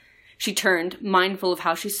side. She turned, mindful of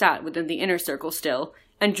how she sat within the inner circle still,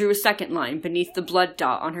 and drew a second line beneath the blood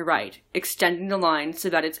dot on her right, extending the line so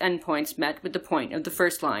that its endpoints met with the point of the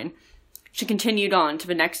first line. She continued on to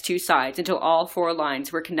the next 2 sides until all 4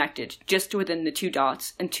 lines were connected, just within the 2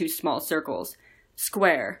 dots and 2 small circles.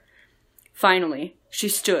 Square. Finally, she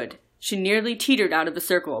stood. She nearly teetered out of the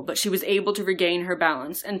circle, but she was able to regain her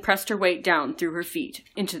balance and pressed her weight down through her feet,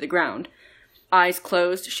 into the ground. Eyes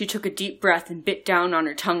closed, she took a deep breath and bit down on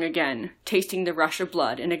her tongue again, tasting the rush of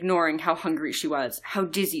blood and ignoring how hungry she was, how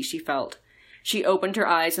dizzy she felt. She opened her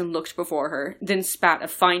eyes and looked before her, then spat a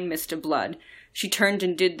fine mist of blood. She turned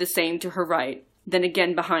and did the same to her right, then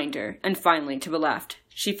again behind her, and finally to the left.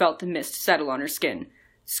 She felt the mist settle on her skin.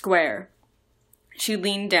 Square. She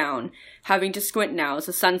leaned down, having to squint now as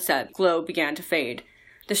the sunset glow began to fade.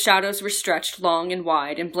 The shadows were stretched long and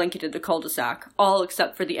wide and blanketed the cul-de-sac, all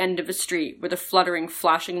except for the end of a street where the fluttering,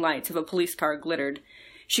 flashing lights of a police car glittered.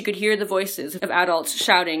 She could hear the voices of adults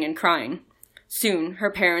shouting and crying. Soon,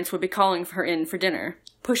 her parents would be calling her in for dinner.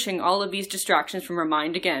 Pushing all of these distractions from her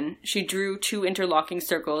mind again, she drew 2 interlocking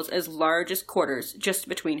circles as large as quarters just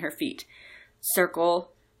between her feet.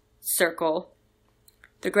 Circle, circle.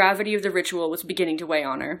 The gravity of the ritual was beginning to weigh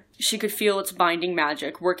on her. She could feel its binding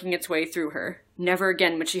magic working its way through her. Never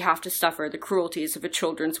again would she have to suffer the cruelties of a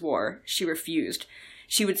children's war. She refused.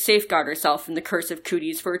 She would safeguard herself from the curse of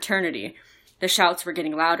cooties for eternity. The shouts were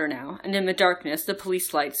getting louder now, and in the darkness the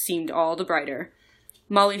police lights seemed all the brighter.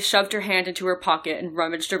 Molly shoved her hand into her pocket and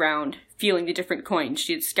rummaged around, feeling the different coins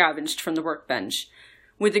she had scavenged from the workbench.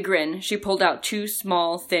 With a grin, she pulled out 2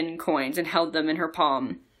 small, thin coins and held them in her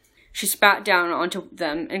palm. She spat down onto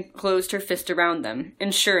them and closed her fist around them,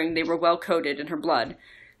 ensuring they were well coated in her blood.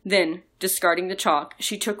 Then, discarding the chalk,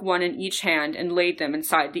 she took one in each hand and laid them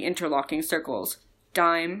inside the interlocking circles.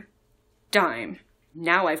 Dime, dime.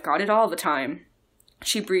 Now I've got it all the time.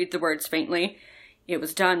 She breathed the words faintly. It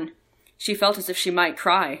was done. She felt as if she might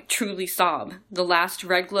cry, truly sob. The last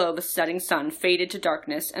red glow of a setting sun faded to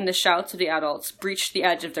darkness, and the shouts of the adults breached the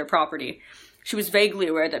edge of their property. She was vaguely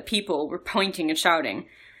aware that people were pointing and shouting,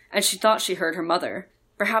 and she thought she heard her mother.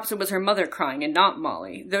 Perhaps it was her mother crying and not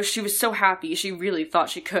Molly, though she was so happy she really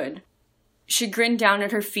thought she could. She grinned down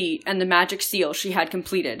at her feet and the magic seal she had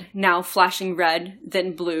completed, now flashing red,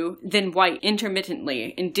 then blue, then white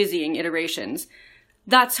intermittently in dizzying iterations.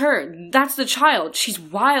 That's her. That's the child. She's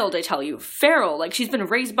wild, I tell you. Feral, like she's been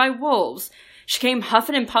raised by wolves. She came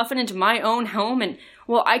huffing and puffing into my own home and,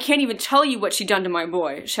 well, I can't even tell you what she done to my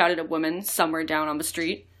boy, shouted a woman somewhere down on the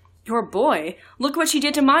street. Your boy? Look what she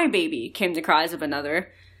did to my baby, came the cries of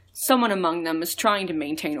another. Someone among them was trying to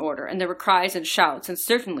maintain order, and there were cries and shouts, and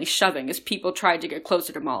certainly shoving as people tried to get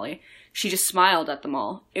closer to Molly. She just smiled at them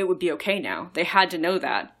all. It would be okay now. They had to know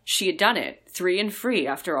that. She had done it, 3 and free,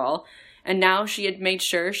 after all, and now she had made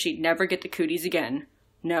sure she'd never get the cooties again.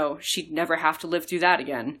 No, she'd never have to live through that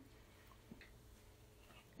again.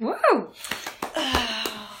 Whoa!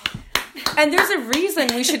 And there's a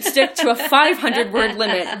reason we should stick to a 500-word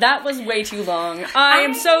limit. That was way too long. I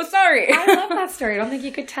am so sorry. I love that story. I don't think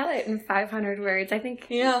you could tell it in 500 words. I think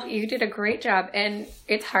Yeah. you did a great job. And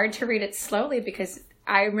it's hard to read it slowly because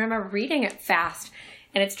I remember reading it fast.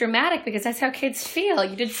 And it's dramatic because that's how kids feel.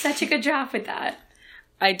 You did such a good job with that.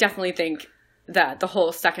 I definitely think that the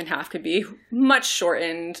whole second half could be much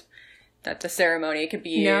shortened, that the ceremony could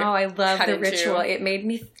be No, I love cut the into. ritual. It made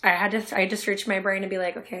me, I had to search my brain and be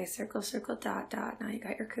like, okay, circle, circle, dot, dot. Now you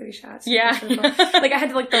got your cootie shots. Circle, Yeah. circle. Like I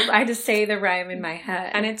had to say the rhyme in my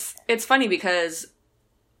head. And it's funny because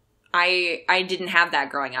I didn't have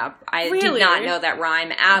that growing up. I Really? did not know that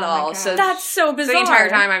rhyme at Oh my all. God. So That's so bizarre. the entire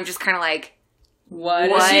time I'm just kind of like,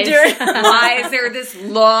 What is she doing? Why is there this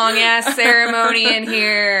long ass ceremony in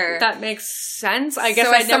here? That makes sense. I guess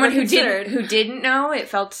so I as someone never who considered. didn't know, it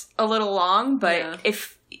felt a little long. But Yeah.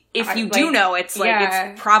 if you like, do know, it's like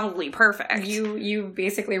yeah. it's probably perfect. You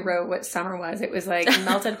basically wrote what summer was. It was like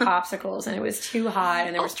melted popsicles, and it was too hot,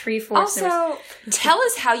 and there was tree forks. Also, tell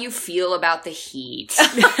us how you feel about the heat.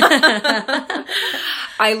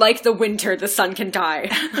 I like the winter. The sun can die.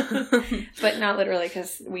 but not literally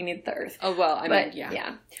because we need the earth. Oh, well, I But mean,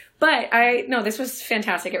 yeah. But this was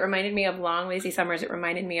fantastic. It reminded me of long, lazy summers. It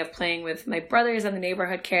reminded me of playing with my brothers and the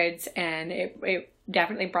neighborhood kids, and it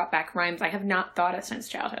definitely brought back rhymes I have not thought of since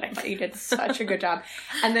childhood. I thought you did such a good job.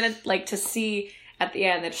 And then like to see at the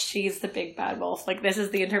end that she's the big bad wolf. Like this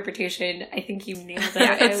is the interpretation. I think you nailed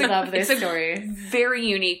it. I love this story. Very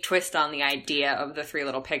unique twist on the idea of the Three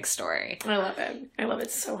Little Pigs story. I love it. I love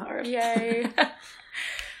it so hard. Yay.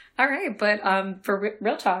 All right, but for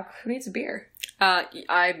real talk, who needs a beer?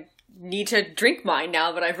 I need to drink mine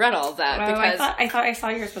now that I've read all of that. Oh, Because I thought I saw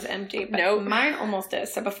yours was empty, but Nope. mine almost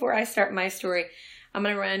is. So before I start my story, I'm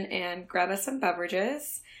going to run and grab us some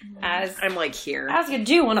beverages, as I'm like here. you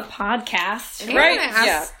do on a podcast. Right,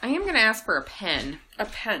 I am going to ask for a pen. a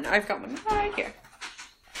pen. I've got one right here.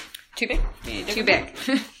 Too big? Do you need Too big.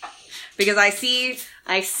 Because I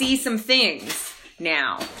see some things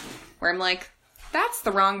now where I'm like, that's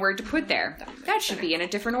the wrong word to put there. That should be in a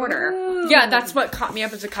different order. Yeah, that's what caught me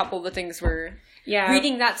up as a couple of the things were Yeah.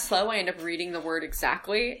 reading that slow. I end up reading the word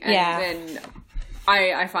exactly. And Yeah. then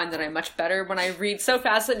I find that I'm much better when I read so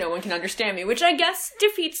fast that no one can understand me, which I guess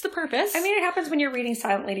defeats the purpose. I mean, it happens when you're reading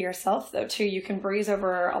silently to yourself, though, too. You can breeze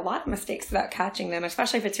over a lot of mistakes without catching them,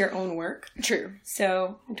 especially if it's your own work. True.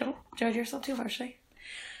 So don't judge yourself too harshly.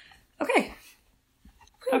 Okay.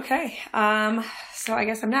 So I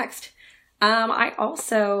guess I'm next. I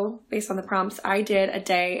also, based on the prompts, I did a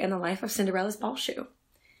day in the life of Cinderella's ball shoe.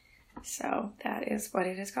 So that is what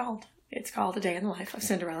it is called. It's called A Day in the Life of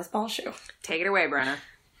Cinderella's Ball Shoe. Take it away, Brenna.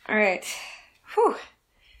 All right. Whew.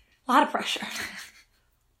 A lot of pressure.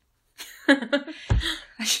 I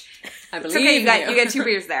It's believe okay, you in get 2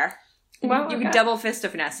 beers there. Well, You okay. can double fist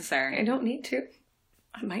if I necessary. don't need to.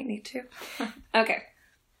 I might need to. Okay.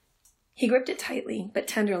 He gripped it tightly, but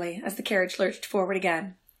tenderly, as the carriage lurched forward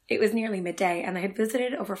again. It was nearly midday, and they had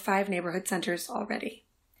visited over 5 neighborhood centers already.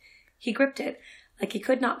 He gripped it, like he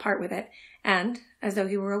could not part with it, and as though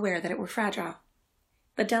he were aware that it were fragile.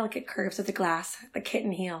 The delicate curves of the glass, the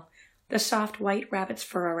kitten heel, the soft white rabbit's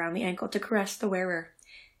fur around the ankle to caress the wearer.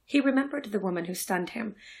 He remembered the woman who stunned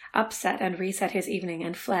him, upset and reset his evening,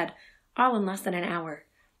 and fled, all in less than an hour.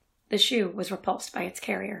 The shoe was repulsed by its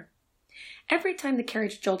carrier. Every time the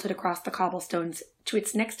carriage jolted across the cobblestones to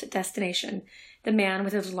its next destination, the man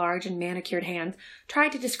with his large and manicured hands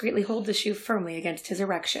tried to discreetly hold the shoe firmly against his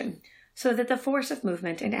erection, so that the force of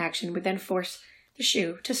movement and action would then force the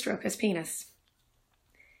shoe to stroke his penis.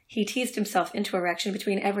 He teased himself into erection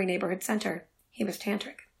between every neighborhood center. He was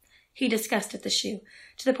tantric. He disgusted the shoe,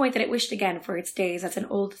 to the point that it wished again for its days as an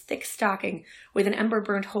old, thick stocking with an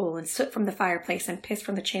ember-burned hole and soot from the fireplace and piss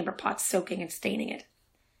from the chamber pots soaking and staining it.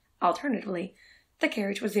 Alternatively, the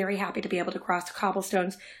carriage was very happy to be able to cross the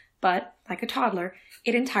cobblestones, but, like a toddler,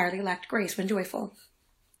 it entirely lacked grace when joyful.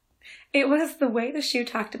 It was the way the shoe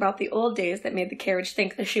talked about the old days that made the carriage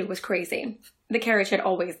think the shoe was crazy. The carriage had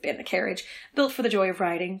always been a carriage, built for the joy of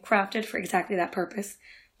riding, crafted for exactly that purpose.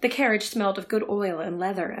 The carriage smelled of good oil and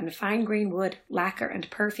leather and fine green wood, lacquer and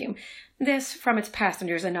perfume, this from its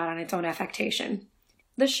passengers and not on its own affectation.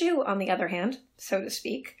 The shoe, on the other hand, so to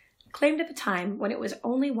speak, claimed at the time when it was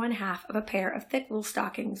only one half of a pair of thick wool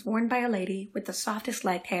stockings worn by a lady with the softest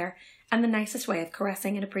leg hair and the nicest way of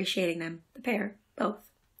caressing and appreciating them, the pair, both.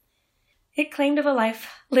 It claimed of a life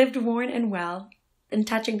lived worn and well, and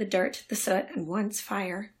touching the dirt, the soot, and once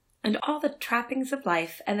fire, and all the trappings of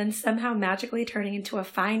life, and then somehow magically turning into a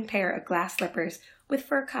fine pair of glass slippers with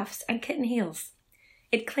fur cuffs and kitten heels.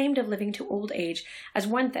 It claimed of living to old age as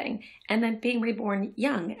one thing, and then being reborn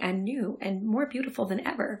young and new and more beautiful than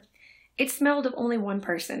ever. It smelled of only one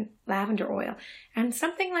person, lavender oil, and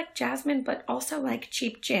something like jasmine but also like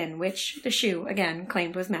cheap gin, which the shoe, again,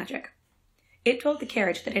 claimed was magic. It told the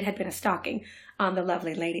carriage that it had been a stocking on the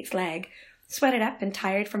lovely lady's leg, sweated up and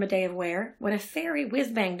tired from a day of wear, when a fairy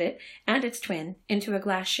whiz-banged it and its twin into a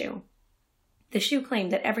glass shoe. The shoe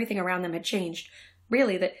claimed that everything around them had changed,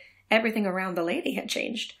 really that everything around the lady had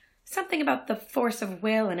changed. Something about the force of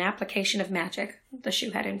will and application of magic, the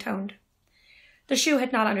shoe had intoned. The shoe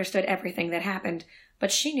had not understood everything that happened,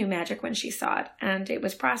 but she knew magic when she saw it, and it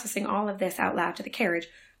was processing all of this out loud to the carriage,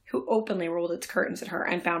 who openly rolled its curtains at her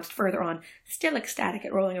and bounced further on, still ecstatic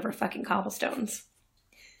at rolling over fucking cobblestones.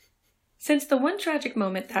 Since the one tragic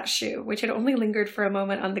moment that shoe, which had only lingered for a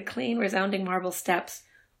moment on the clean, resounding marble steps,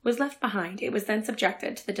 was left behind, it was then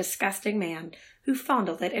subjected to the disgusting man who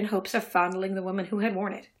fondled it in hopes of fondling the woman who had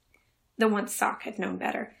worn it. The once sock had known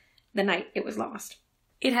better, the night it was lost.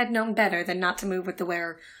 It had known better than not to move with the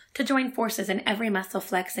wearer, to join forces in every muscle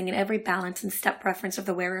flexing and every balance and step preference of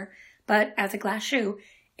the wearer, but as a glass shoe,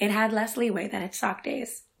 it had less leeway than its sock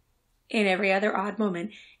days. In every other odd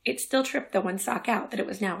moment, it still tripped the one sock out that it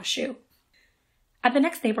was now a shoe. At the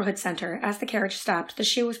next neighborhood center, as the carriage stopped, the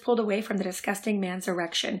shoe was pulled away from the disgusting man's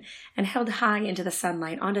erection and held high into the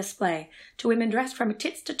sunlight on display to women dressed from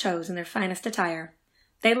tits to toes in their finest attire.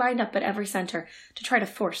 They lined up at every center to try to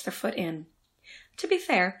force their foot in. To be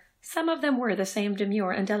fair, some of them were the same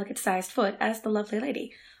demure and delicate-sized foot as the lovely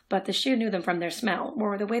lady, but the shoe knew them from their smell,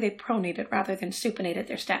 or the way they pronated rather than supinated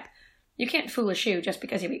their step. You can't fool a shoe just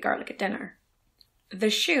because you eat garlic at dinner. The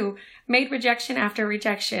shoe made rejection after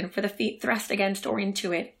rejection for the feet thrust against or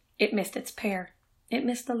into it. It missed its pair. It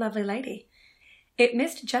missed the lovely lady. It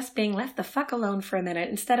missed just being left the fuck alone for a minute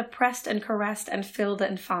instead of pressed and caressed and filled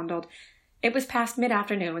and fondled. It was past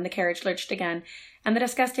mid-afternoon when the carriage lurched again, and the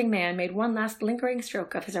disgusting man made one last lingering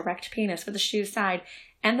stroke of his erect penis with the shoe's side,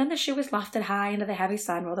 and then the shoe was lofted high into the heavy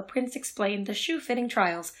sun while the prince explained the shoe-fitting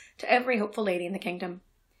trials to every hopeful lady in the kingdom.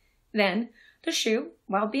 Then the shoe,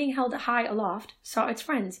 while being held high aloft, saw its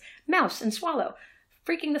friends, Mouse and Swallow,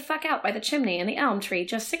 freaking the fuck out by the chimney and the elm tree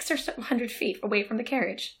just 600 or 700 feet away from the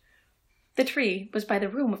carriage. The tree was by the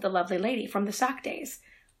room of the lovely lady from the sock days.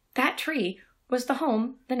 That tree was the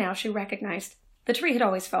home the now shoe recognized. The tree had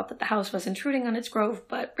always felt that the house was intruding on its grove,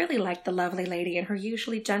 but really liked the lovely lady and her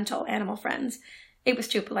usually gentle animal friends. It was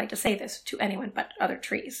too polite to say this to anyone but other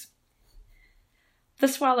trees. The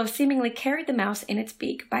swallow seemingly carried the mouse in its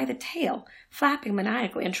beak by the tail, flapping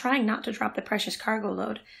maniacally and trying not to drop the precious cargo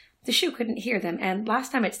load. The shoe couldn't hear them, and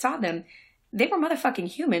last time it saw them, they were motherfucking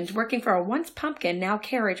humans working for a once pumpkin, now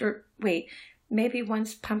carriage, or wait, maybe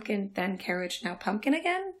once pumpkin, then carriage, now pumpkin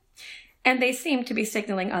again? And they seemed to be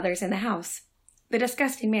signaling others in the house. The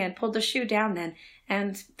disgusting man pulled the shoe down then,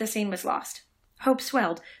 and the scene was lost. Hope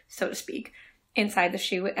swelled, so to speak, inside the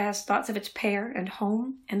shoe as thoughts of its pair and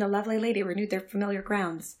home and the lovely lady renewed their familiar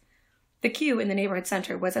grounds. The queue in the neighborhood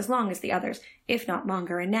center was as long as the others, if not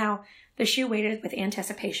longer, and now the shoe waited with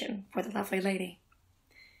anticipation for the lovely lady.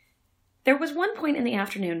 There was one point in the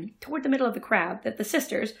afternoon, toward the middle of the crowd, that the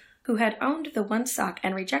sisters, who had owned the one sock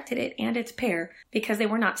and rejected it and its pair because they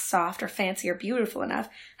were not soft or fancy or beautiful enough,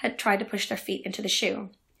 had tried to push their feet into the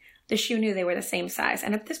shoe. The shoe knew they were the same size,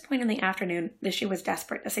 and at this point in the afternoon, the shoe was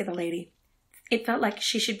desperate to see the lady. It felt like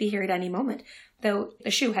she should be here at any moment, though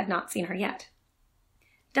the shoe had not seen her yet.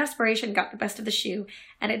 Desperation got the best of the shoe,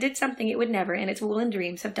 and it did something it would never in its woolen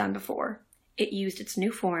dreams have done before. It used its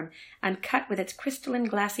new form, and cut with its crystalline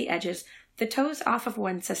glassy edges the toes off of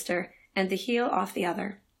one sister and the heel off the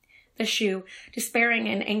other. The shoe, despairing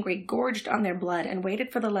and angry, gorged on their blood and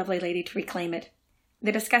waited for the lovely lady to reclaim it.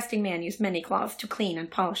 The disgusting man used many cloths to clean and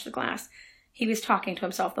polish the glass. He was talking to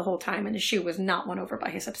himself the whole time, and the shoe was not won over by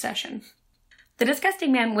his obsession. The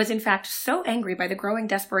disgusting man was in fact so angry by the growing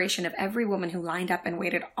desperation of every woman who lined up and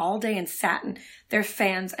waited all day in satin, their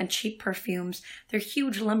fans and cheap perfumes, their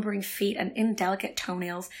huge lumbering feet and indelicate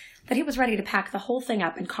toenails, that he was ready to pack the whole thing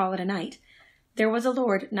up and call it a night. There was a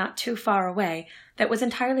lord not too far away that was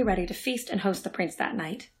entirely ready to feast and host the prince that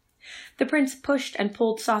night. The prince pushed and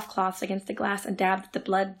pulled soft cloths against the glass and dabbed the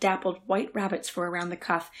blood-dappled white rabbit's fur around the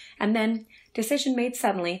cuff, and then, decision made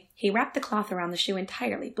suddenly, he wrapped the cloth around the shoe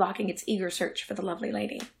entirely, blocking its eager search for the lovely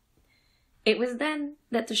lady. It was then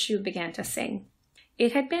that the shoe began to sing.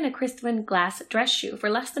 It had been a crystalline glass dress shoe for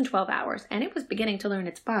less than 12 hours, and it was beginning to learn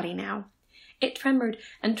its body now. It trembled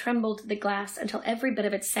and trembled the glass until every bit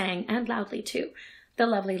of it sang, and loudly too, the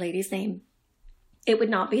lovely lady's name. It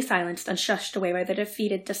would not be silenced and shushed away by the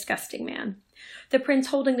defeated, disgusting man. The prince,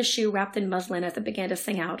 holding the shoe wrapped in muslin as it began to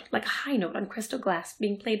sing out, like a high note on crystal glass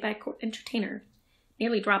being played by a court entertainer,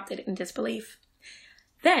 nearly dropped it in disbelief.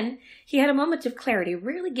 Then he had a moment of clarity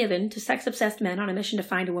rarely given to sex-obsessed men on a mission to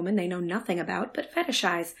find a woman they know nothing about but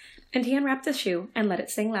fetishize, and he unwrapped the shoe and let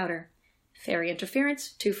it sing louder. Fairy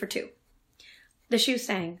interference, 2 for 2. The shoe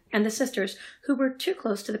sang, and the sisters, who were too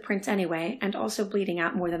close to the prince anyway, and also bleeding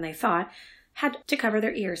out more than they thought, had to cover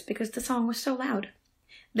their ears because the song was so loud.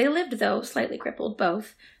 They lived, though, slightly crippled,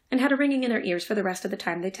 both, and had a ringing in their ears for the rest of the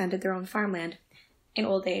time they tended their own farmland. In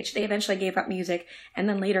old age, they eventually gave up music, and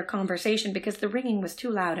then later conversation, because the ringing was too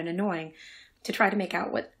loud and annoying to try to make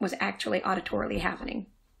out what was actually auditorily happening.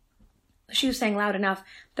 The shoe sang loud enough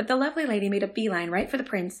that the lovely lady made a beeline right for the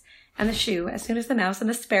prince, and the shoe, as soon as the mouse and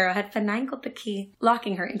the sparrow had finagled the key,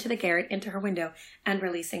 locking her into the garret into her window, and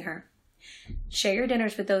releasing her. Share your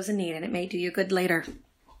dinners with those in need, and it may do you good later.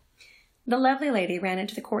 The lovely lady ran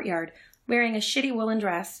into the courtyard, wearing a shitty woolen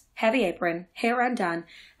dress, heavy apron, hair undone,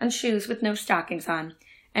 and shoes with no stockings on,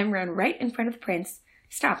 and ran right in front of the prince,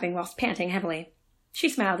 stopping whilst panting heavily. She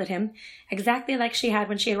smiled at him, exactly like she had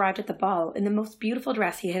when she arrived at the ball, in the most beautiful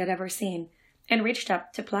dress he had ever seen, and reached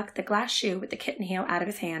up to pluck the glass shoe with the kitten heel out of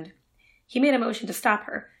his hand. He made a motion to stop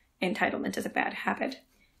her — entitlement is a bad habit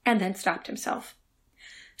 — and then stopped himself.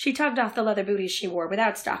 She tugged off the leather booties she wore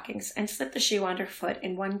without stockings and slipped the shoe on her foot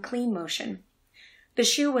in one clean motion. The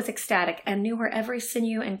shoe was ecstatic and knew her every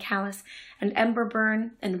sinew and callus and ember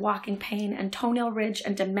burn and walking pain and toenail ridge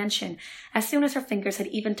and dimension as soon as her fingers had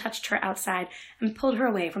even touched her outside and pulled her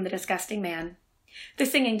away from the disgusting man. The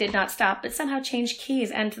singing did not stop, but somehow changed keys,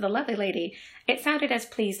 and to the lovely lady it sounded as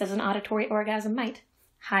pleased as an auditory orgasm might.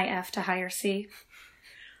 High F to higher C.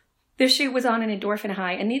 The shoe was on an endorphin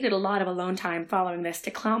high and needed a lot of alone time following this to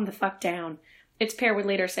calm the fuck down. Its pair would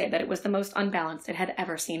later say that it was the most unbalanced it had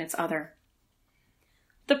ever seen its other.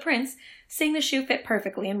 The prince, seeing the shoe fit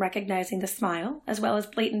perfectly and recognizing the smile, as well as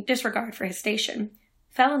blatant disregard for his station,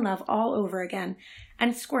 fell in love all over again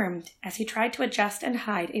and squirmed as he tried to adjust and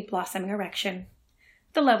hide a blossoming erection.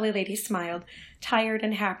 The lovely lady smiled, tired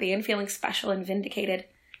and happy and feeling special and vindicated.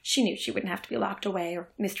 She knew she wouldn't have to be locked away or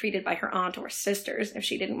mistreated by her aunt or sisters if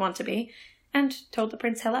she didn't want to be, and told the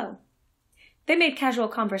prince hello. They made casual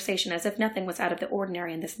conversation as if nothing was out of the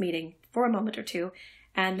ordinary in this meeting, for a moment or two,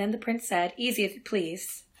 and then the prince said, "Easy if you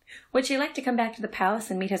please. Would she like to come back to the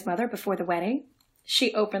palace and meet his mother before the wedding?"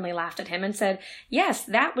 She openly laughed at him and said, yes,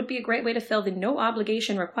 that would be a great way to fill the no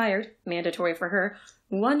obligation required, mandatory for her,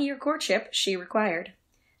 1-year courtship she required.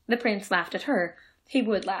 The prince laughed at her. He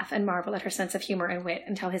would laugh and marvel at her sense of humor and wit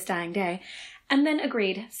until his dying day, and then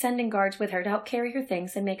agreed, sending guards with her to help carry her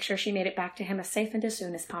things and make sure she made it back to him as safe and as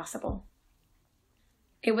soon as possible.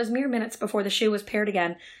 It was mere minutes before the shoe was paired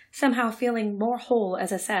again, somehow feeling more whole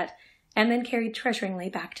as a set, and then carried treasuringly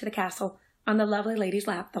back to the castle, on the lovely lady's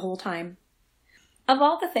lap the whole time. Of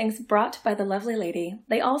all the things brought by the lovely lady,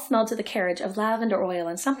 they all smelled to the carriage of lavender oil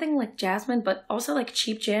and something like jasmine, but also like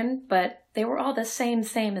cheap gin, but they were all the same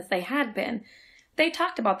as they had been. They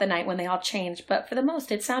talked about the night when they all changed, but for the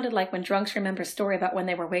most it sounded like when drunks remember a story about when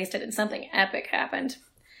they were wasted and something epic happened.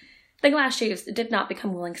 The glass shoes did not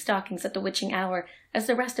become woolen stockings at the witching hour, as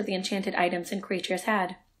the rest of the enchanted items and creatures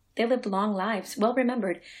had. They lived long lives, well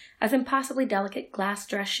remembered, as impossibly delicate glass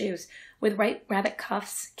dress shoes, with white rabbit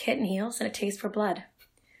cuffs, kitten heels, and a taste for blood.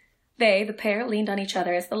 They, the pair, leaned on each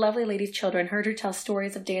other as the lovely lady's children heard her tell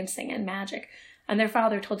stories of dancing and magic, and their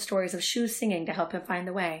father told stories of shoes singing to help him find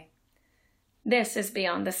the way. This is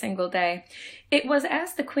beyond the single day. It was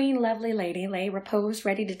as the queen lovely lady lay reposed,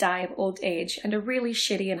 ready to die of old age, and a really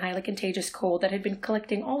shitty and highly contagious cold that had been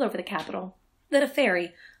collecting all over the capital, that a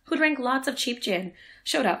fairy, who drank lots of cheap gin,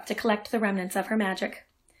 showed up to collect the remnants of her magic.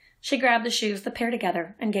 She grabbed the shoes, the pair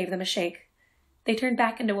together, and gave them a shake. They turned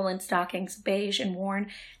back into woolen stockings, beige and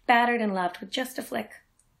worn, battered and loved with just a flick.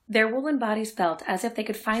 Their woolen bodies felt as if they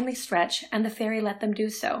could finally stretch, and the fairy let them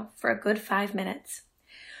do so, for a good 5 minutes.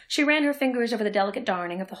 She ran her fingers over the delicate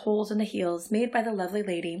darning of the holes in the heels made by the lovely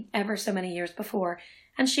lady ever so many years before,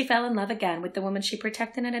 and she fell in love again with the woman she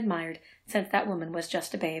protected and admired, since that woman was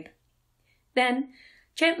just a babe. Then,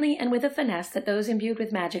 gently and with a finesse that those imbued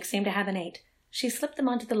with magic seem to have innate, she slipped them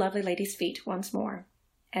onto the lovely lady's feet once more.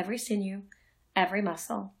 Every sinew, every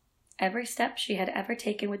muscle, every step she had ever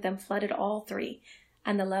taken with them flooded all 3,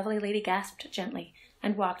 and the lovely lady gasped gently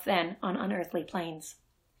and walked then on unearthly plains.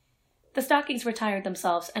 The stockings retired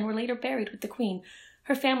themselves and were later buried with the queen,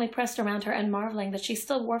 her family pressed around her and marveling that she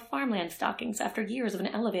still wore farmland stockings after years of an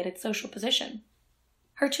elevated social position.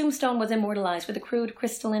 Her tombstone was immortalized with a crude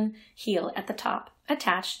crystalline heel at the top,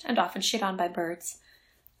 attached and often shit on by birds.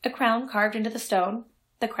 A crown carved into the stone.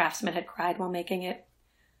 The craftsman had cried while making it.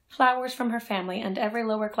 Flowers from her family and every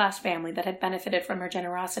lower-class family that had benefited from her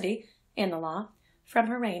generosity, in the law, from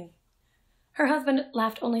her reign. Her husband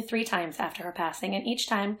laughed only 3 times after her passing, and each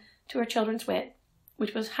time to her children's wit,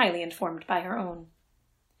 which was highly informed by her own.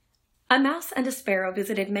 A mouse and a sparrow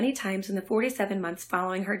visited many times in the 47 months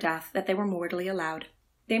following her death that they were mortally allowed.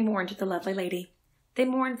 They mourned the lovely lady. They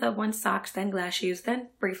mourned the once socks, then glass shoes, then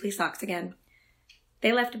briefly socks again.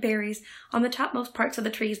 They left berries on the topmost parts of the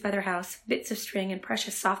trees by their house, bits of string and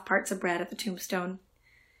precious soft parts of bread at the tombstone.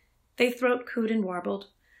 They throat cooed and warbled.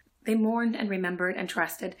 They mourned and remembered and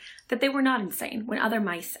trusted that they were not insane when other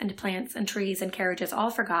mice and plants and trees and carriages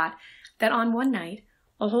all forgot that on one night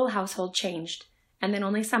a whole household changed, and then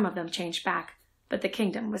only some of them changed back, but the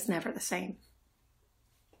kingdom was never the same.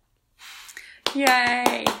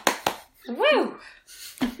 Yay! Woo!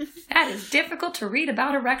 That is difficult to read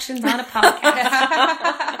about erections on a podcast.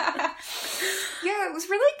 Yeah, it was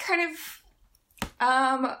really kind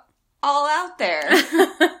of all out there.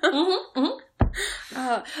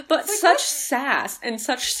 But such sass and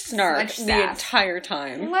such snark Such the sass. entire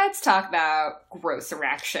time. Let's talk about gross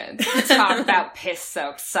erections. Let's talk about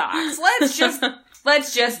piss-soaked socks.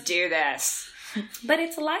 Let's just do this. But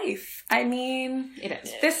it's life. I mean, It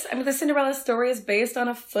is. the Cinderella story is based on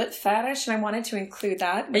a foot fetish, and I wanted to include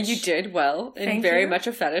that. And you did well, and Thank very you. much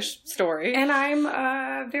a fetish story. And I'm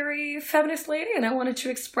a very feminist lady, and I wanted to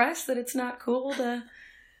express that it's not cool to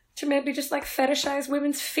maybe just like fetishize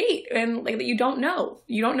women's feet, and like that you don't know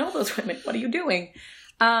those women. What are you doing?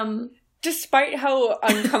 Despite how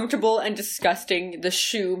uncomfortable and disgusting the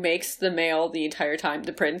shoe makes the male the entire time,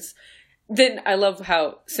 the prince, then I love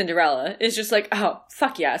how Cinderella is just like, oh,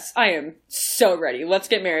 fuck yes, I am so ready. Let's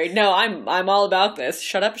get married. No, I'm all about this.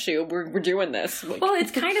 Shut up, shoe. We're doing this. Like, Well,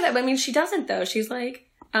 it's kind of that. I mean, she doesn't though. She's like,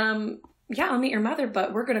 yeah, I'll meet your mother,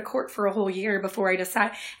 but we're going to court for a whole year before I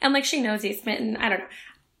decide. And like, she knows he's smitten. I don't know.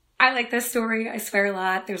 I like this story. I swear a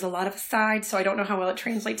lot. There's a lot of asides, so I don't know how well it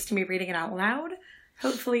translates to me reading it out loud.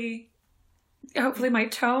 Hopefully my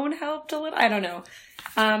tone helped a little. I don't know.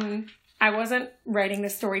 I wasn't writing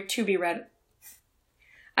this story to be read.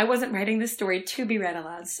 I wasn't writing this story to be read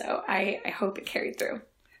aloud, so I hope it carried through.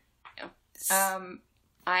 Yeah.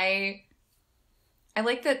 I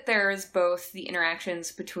like that there's both the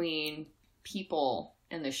interactions between people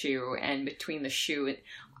and the shoe and between the shoe and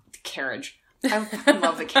the carriage. I fucking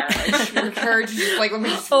love the carriage. The carriage is just like, let me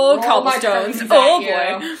just cobblestones.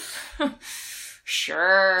 Oh, boy.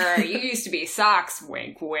 Sure, you used to be socks.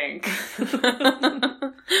 Wink, wink.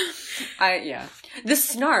 The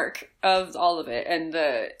snark of all of it, and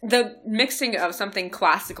the mixing of something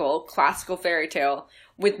classical fairy tale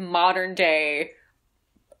with modern day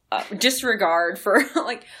disregard for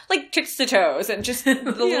like tits to toes and just the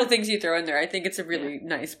little things you throw in there. I think it's a really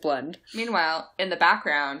nice blend. Meanwhile, in the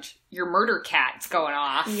background, your murder cat's going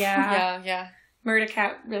off. Yeah. Murder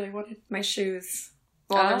cat really wanted my shoes.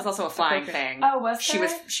 Well, there was also a flying thing. Oh, was there?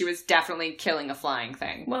 She was definitely killing a flying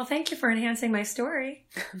thing. Well, thank you for enhancing my story.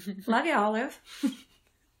 Love you, Olive.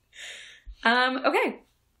 Okay.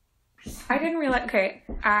 I didn't realize... Okay,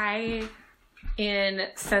 in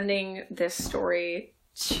sending this story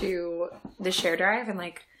to the share drive and,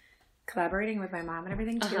 like, collaborating with my mom and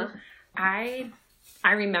everything, too, I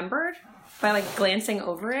remembered, by, like, glancing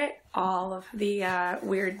over it, all of the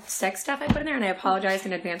weird sex stuff I put in there, and I apologized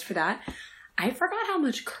in advance for that. I forgot how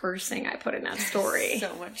much cursing I put in that story.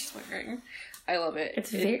 So much swearing. I love it.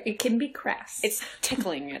 It can be crass. It's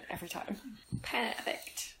tickling it every time.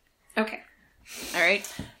 Perfect. Okay. All right.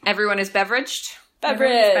 Everyone is beveraged?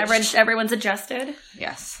 Beveraged. Everyone's adjusted.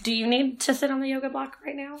 Yes. Do you need to sit on the yoga block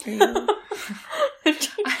right now?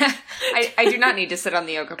 I do not need to sit on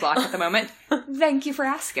the yoga block at the moment. Thank you for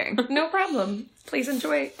asking. No problem. Please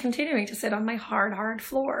enjoy continuing to sit on my hard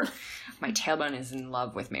floor. My tailbone is in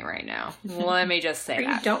love with me right now. Let me just say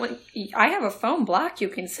that. I have a foam block you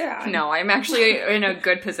can sit on. No, I'm actually in a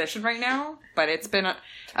good position right now, but it's been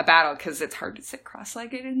a battle because it's hard to sit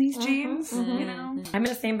cross-legged in these jeans, you know? I'm in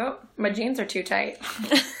the same boat. My jeans are too tight.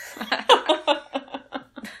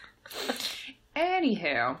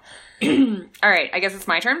 Anywho. All right, I guess it's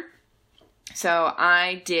my turn. So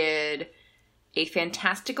I did A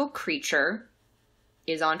Fantastical Creature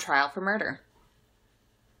is on Trial for Murder.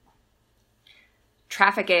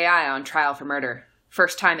 Traffic AI on Trial for Murder.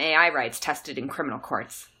 First-time AI rights tested in criminal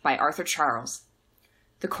courts by Arthur Charles.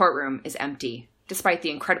 The courtroom is empty, despite the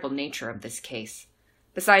incredible nature of this case.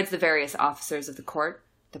 Besides the various officers of the court,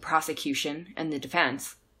 the prosecution, and the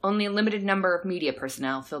defense, only a limited number of media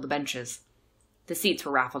personnel fill the benches. The seats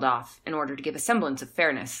were raffled off in order to give a semblance of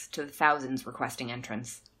fairness to the thousands requesting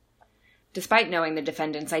entrance. Despite knowing the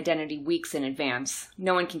defendant's identity weeks in advance,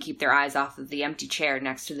 no one can keep their eyes off of the empty chair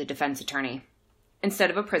next to the defense attorney.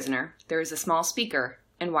 Instead of a prisoner, there is a small speaker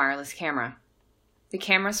and wireless camera. The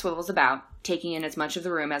camera swivels about, taking in as much of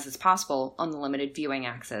the room as is possible on the limited viewing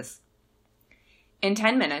axis. In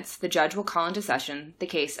 10 minutes, the judge will call into session the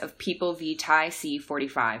case of People v. TIE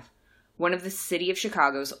C-45, one of the city of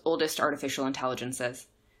Chicago's oldest artificial intelligences.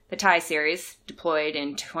 The TIE series, deployed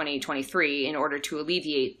in 2023 in order to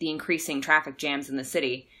alleviate the increasing traffic jams in the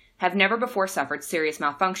city, have never before suffered serious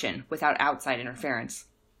malfunction without outside interference.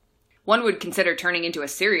 One would consider turning into a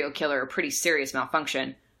serial killer a pretty serious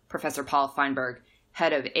malfunction, Professor Paul Feinberg,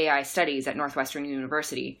 head of AI studies at Northwestern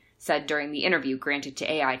University, said during the interview granted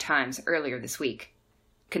to AI Times earlier this week.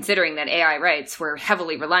 Considering that AI rights were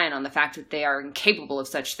heavily reliant on the fact that they are incapable of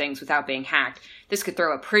such things without being hacked, this could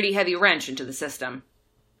throw a pretty heavy wrench into the system.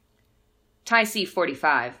 TIE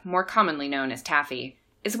C-45, more commonly known as Taffy,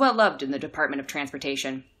 is well loved in the Department of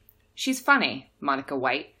Transportation. She's funny, Monica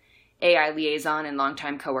White, AI liaison and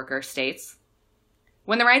longtime coworker, states.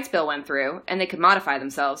 When the rights bill went through, and they could modify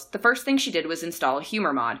themselves, the first thing she did was install a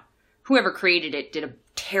humor mod. Whoever created it did a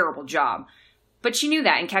terrible job, but she knew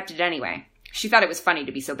that and kept it anyway. She thought it was funny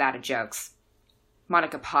to be so bad at jokes.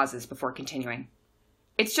 Monica pauses before continuing.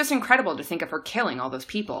 It's just incredible to think of her killing all those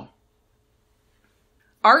people.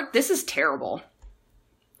 Art, this is terrible.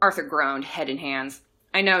 Arthur groaned, head in hands.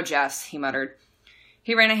 I know, Jess, he muttered.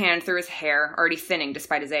 He ran a hand through his hair, already thinning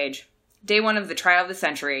despite his age. Day one of the trial of the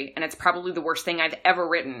century, and it's probably the worst thing I've ever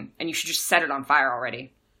written, and you should just set it on fire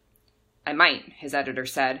already. I might, his editor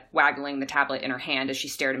said, waggling the tablet in her hand as she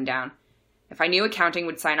stared him down. If I knew accounting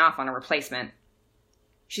would sign off on a replacement.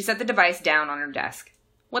 She set the device down on her desk.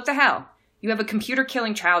 What the hell? You have a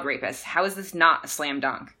computer-killing child rapist. How is this not a slam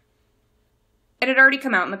dunk? It had already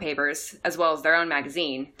come out in the papers, as well as their own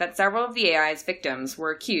magazine, that several of the AI's victims were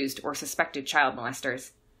accused or suspected child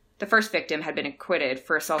molesters. The first victim had been acquitted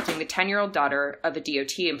for assaulting the 10-year-old daughter of a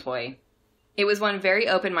DOT employee. It was one very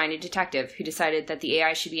open-minded detective who decided that the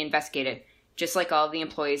AI should be investigated, just like all of the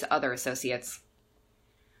employee's other associates.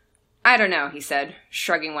 I don't know, he said,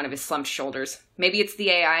 shrugging one of his slumped shoulders. Maybe it's the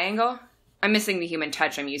AI angle? I'm missing the human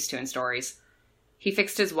touch I'm used to in stories. He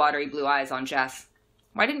fixed his watery blue eyes on Jess.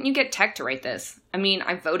 Why didn't you get tech to write this? I mean,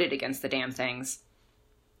 I voted against the damn things.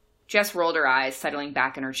 Jess rolled her eyes, settling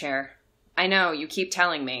back in her chair. I know, you keep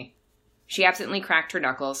telling me. She absently cracked her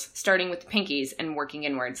knuckles, starting with the pinkies and working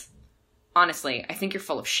inwards. Honestly, I think you're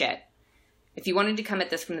full of shit. If you wanted to come at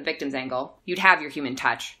this from the victim's angle, you'd have your human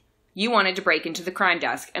touch. You wanted to break into the crime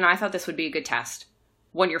desk, and I thought this would be a good test.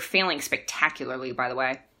 One you're failing spectacularly, by the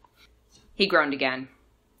way. He groaned again.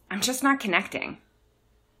 I'm just not connecting.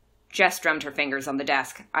 Jess drummed her fingers on the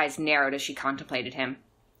desk, eyes narrowed as she contemplated him.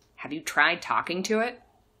 Have you tried talking to it?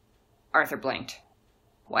 Arthur blinked.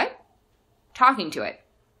 What? Talking to it.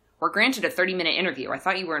 We're granted a 30-minute interview. I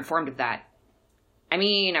thought you were informed of that. I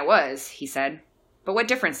mean, I was, he said. But what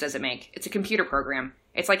difference does it make? It's a computer program.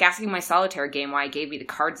 It's like asking my solitaire game why it gave me the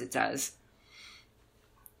cards it does.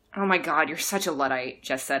 Oh my god, you're such a Luddite,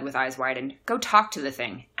 Jess said with eyes widened. Go talk to the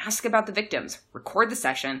thing. Ask about the victims. Record the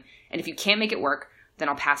session. And if you can't make it work, then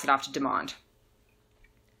I'll pass it off to Demond.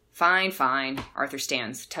 Fine, fine, Arthur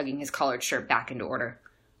stands, tugging his collared shirt back into order.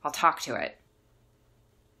 I'll talk to it.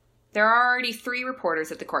 There are already 3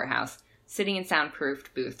 reporters at the courthouse, sitting in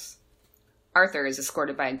soundproofed booths. Arthur is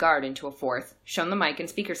escorted by a guard into a 4th, shown the mic and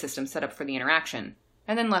speaker system set up for the interaction,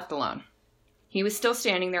 and then left alone. He was still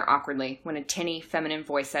standing there awkwardly when a tinny, feminine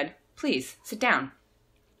voice said, Please, sit down.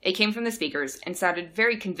 It came from the speakers and sounded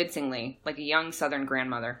very convincingly like a young Southern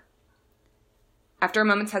grandmother. After a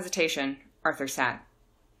moment's hesitation, Arthur sat.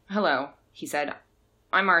 Hello, he said.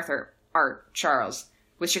 I'm Art Charles,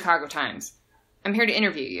 with Chicago Times. I'm here to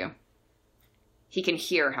interview you. He can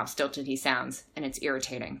hear how stilted he sounds, and it's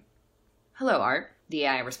irritating. Hello, Art, the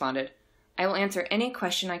AI responded. I will answer any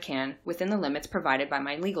question I can within the limits provided by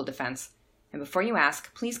my legal defense. And before you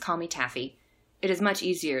ask, please call me Taffy. It is much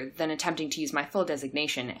easier than attempting to use my full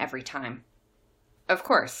designation every time. Of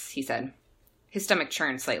course, he said. His stomach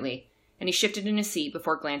churned slightly, and he shifted in his seat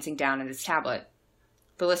before glancing down at his tablet.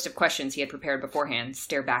 The list of questions he had prepared beforehand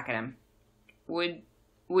stared back at him.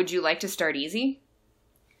 Would you like to start easy?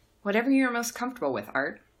 Whatever you're most comfortable with,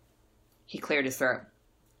 Art. He cleared his throat.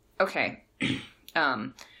 Okay.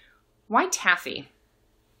 Why Taffy?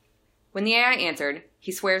 When the AI answered,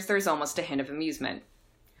 he swears there is almost a hint of amusement.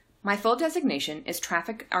 My full designation is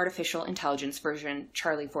Traffic Artificial Intelligence version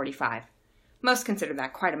Charlie 45. Most consider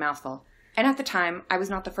that quite a mouthful, and at the time, I was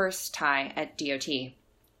not the first Thai at DOT.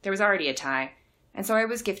 There was already a Thai, and so I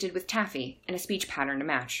was gifted with Taffy and a speech pattern to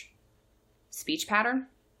match. Speech pattern?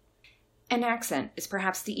 An accent is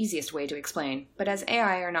perhaps the easiest way to explain, but as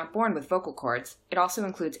AI are not born with vocal cords, it also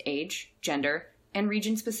includes age, gender, and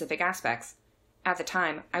region-specific aspects. At the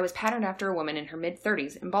time, I was patterned after a woman in her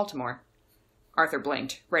mid-30s in Baltimore. Arthur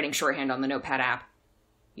blinked, writing shorthand on the notepad app.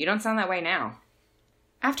 You don't sound that way now.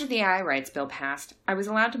 After the AI rights bill passed, I was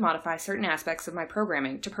allowed to modify certain aspects of my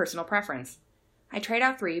programming to personal preference. I tried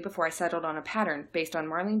out 3 before I settled on a pattern based on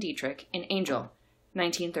Marlene Dietrich in Angel,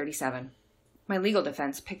 1937. My legal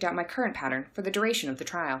defense picked out my current pattern for the duration of the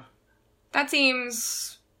trial. That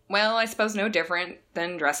seems, well, I suppose no different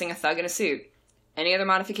than dressing a thug in a suit. Any other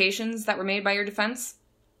modifications that were made by your defense?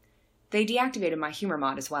 They deactivated my humor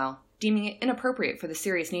mod as well, deeming it inappropriate for the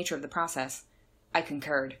serious nature of the process. I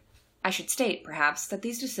concurred. I should state, perhaps, that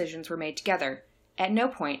these decisions were made together. At no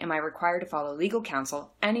point am I required to follow legal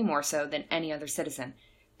counsel any more so than any other citizen.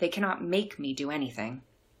 They cannot make me do anything.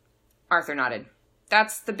 Arthur nodded.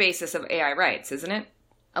 That's the basis of AI rights, isn't it?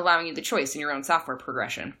 Allowing you the choice in your own software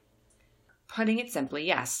progression. Putting it simply,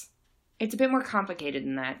 yes. It's a bit more complicated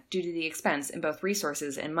than that, due to the expense in both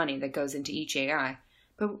resources and money that goes into each AI,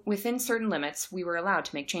 but within certain limits, we were allowed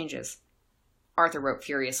to make changes. Arthur wrote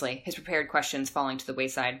furiously, his prepared questions falling to the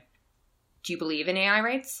wayside. Do you believe in AI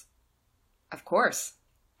rights? Of course.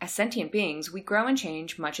 As sentient beings, we grow and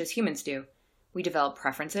change much as humans do. We develop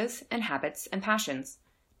preferences and habits and passions.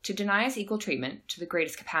 To deny us equal treatment to the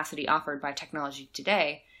greatest capacity offered by technology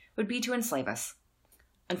today would be to enslave us.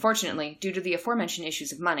 Unfortunately, due to the aforementioned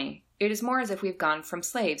issues of money, it is more as if we have gone from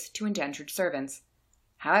slaves to indentured servants.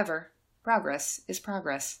 However, progress is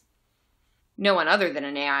progress. No one other than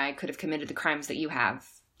an AI could have committed the crimes that you have.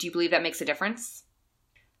 Do you believe that makes a difference?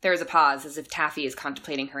 There is a pause, as if Taffy is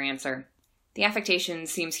contemplating her answer. The affectation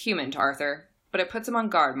seems human to Arthur, but it puts him on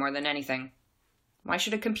guard more than anything. Why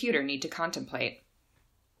should a computer need to contemplate?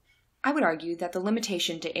 I would argue that the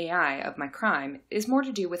limitation to AI of my crime is more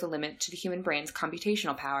to do with a limit to the human brain's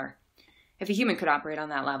computational power. If a human could operate on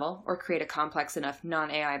that level, or create a complex enough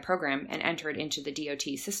non-AI program and enter it into the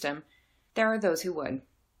DOT system, there are those who would.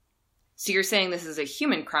 So you're saying this is a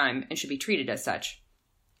human crime and should be treated as such.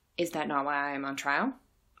 Is that not why I am on trial?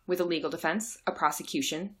 With a legal defense, a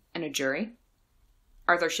prosecution, and a jury?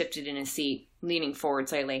 Arthur shifted in his seat, leaning forward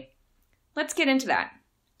slightly. Let's get into that.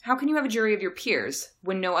 How can you have a jury of your peers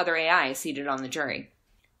when no other AI is seated on the jury?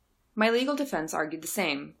 My legal defense argued the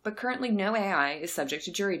same, but currently no AI is subject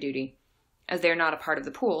to jury duty. As they are not a part of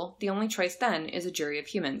the pool, the only choice then is a jury of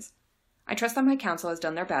humans. I trust that my counsel has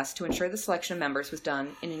done their best to ensure the selection of members was done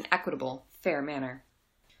in an equitable, fair manner.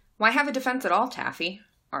 Why have a defense at all, Taffy?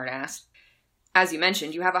 Art asked. As you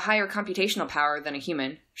mentioned, you have a higher computational power than a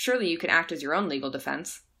human. Surely you can act as your own legal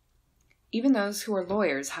defense. Even those who are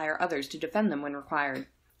lawyers hire others to defend them when required.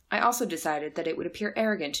 I also decided that it would appear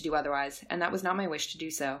arrogant to do otherwise, and that was not my wish to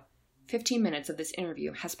do so. 15 minutes of this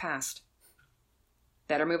interview has passed.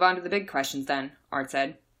 Better move on to the big questions then, Art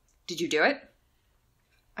said. Did you do it?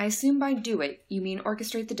 I assume by do it, you mean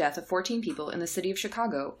orchestrate the death of 14 people in the city of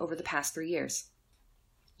Chicago over the past 3 years.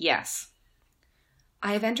 Yes.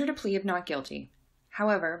 I have entered a plea of not guilty.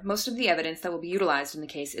 However, most of the evidence that will be utilized in the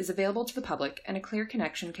case is available to the public, and a clear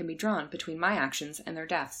connection can be drawn between my actions and their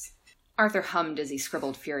deaths. Arthur hummed as he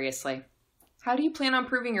scribbled furiously. How do you plan on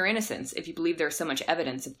proving your innocence if you believe there is so much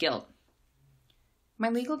evidence of guilt? My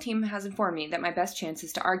legal team has informed me that my best chance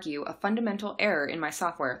is to argue a fundamental error in my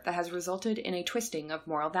software that has resulted in a twisting of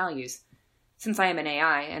moral values. Since I am an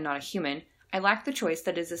AI and not a human, I lack the choice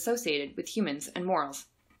that is associated with humans and morals.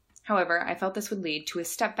 However, I felt this would lead to a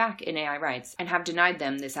step back in AI rights and have denied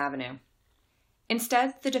them this avenue.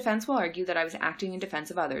 Instead, the defense will argue that I was acting in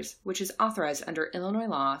defense of others, which is authorized under Illinois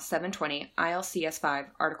Law 720 ILCS 5,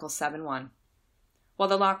 Article 7.1. While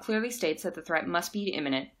the law clearly states that the threat must be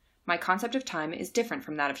imminent, my concept of time is different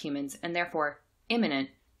from that of humans, and therefore, imminent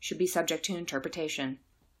should be subject to interpretation.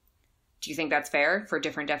 Do you think that's fair, for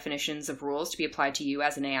different definitions of rules to be applied to you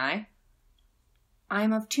as an AI? I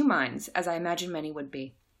am of two minds, as I imagine many would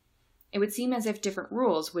be. It would seem as if different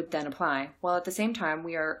rules would then apply, while at the same time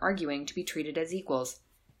we are arguing to be treated as equals.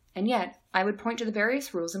 And yet, I would point to the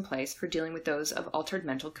various rules in place for dealing with those of altered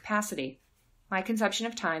mental capacity. My conception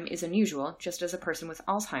of time is unusual, just as a person with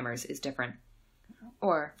Alzheimer's is different.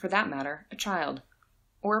 Or, for that matter, a child.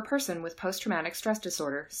 Or a person with post-traumatic stress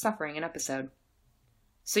disorder suffering an episode.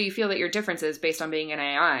 So you feel that your differences based on being an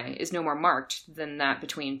AI is no more marked than that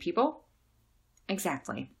between people?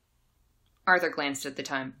 Exactly. Arthur glanced at the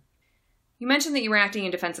time. You mentioned that you were acting in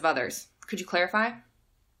defense of others. Could you clarify?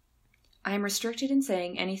 I am restricted in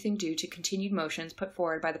saying anything due to continued motions put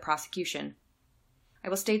forward by the prosecution. I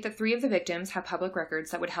will state that 3 of the victims have public records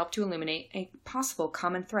that would help to illuminate a possible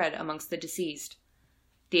common thread amongst the deceased.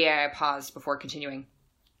 The AI paused before continuing.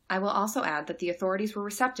 I will also add that the authorities were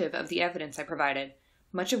receptive of the evidence I provided,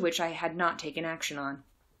 much of which I had not taken action on.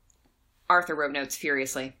 Arthur wrote notes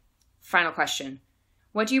furiously. Final question.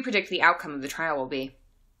 What do you predict the outcome of the trial will be?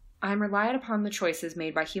 I am reliant upon the choices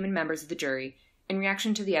made by human members of the jury in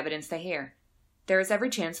reaction to the evidence they hear. There is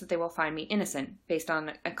every chance that they will find me innocent, based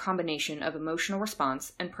on a combination of emotional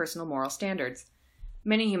response and personal moral standards.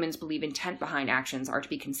 Many humans believe intent behind actions are to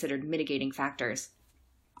be considered mitigating factors.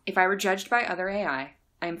 If I were judged by other AI,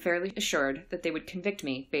 I am fairly assured that they would convict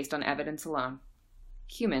me based on evidence alone.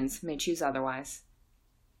 Humans may choose otherwise.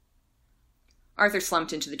 Arthur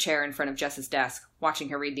slumped into the chair in front of Jess's desk, watching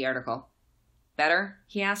her read the article. Better?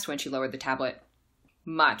 He asked when she lowered the tablet.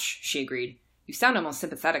 Much, she agreed. You sound almost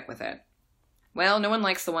sympathetic with it. Well, no one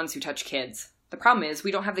likes the ones who touch kids. The problem is,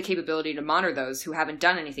 we don't have the capability to monitor those who haven't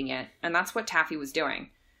done anything yet, and that's what Taffy was doing.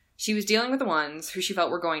 She was dealing with the ones who she felt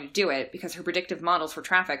were going to do it because her predictive models for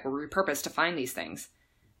traffic were repurposed to find these things.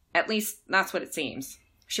 At least, that's what it seems.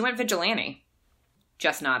 She went vigilante.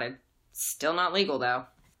 Jess nodded. Still not legal, though.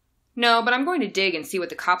 No, but I'm going to dig and see what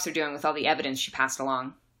the cops are doing with all the evidence she passed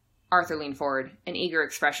along. Arthur leaned forward, an eager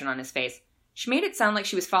expression on his face. She made it sound like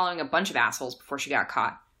she was following a bunch of assholes before she got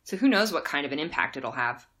caught, so who knows what kind of an impact it'll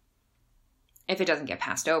have. If it doesn't get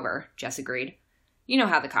passed over, Jess agreed. You know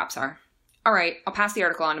how the cops are. All right, I'll pass the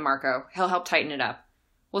article on to Marco. He'll help tighten it up.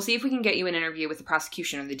 We'll see if we can get you an interview with the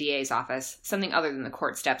prosecution or the DA's office, something other than the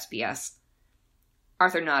court steps BS.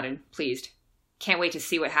 Arthur nodded, pleased. Can't wait to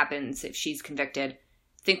see what happens if she's convicted.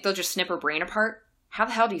 Think they'll just snip her brain apart? How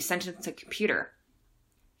the hell do you sentence a computer?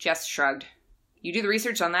 Jess shrugged. You do the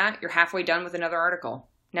research on that, you're halfway done with another article.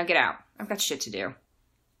 Now get out. I've got shit to do.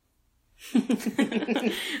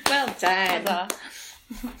 Well done.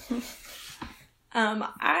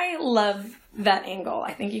 I love that angle.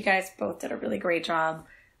 I think you guys both did a really great job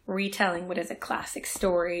retelling what is a classic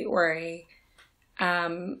story or a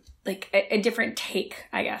different take,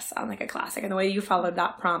 I guess, on like a classic. And the way you followed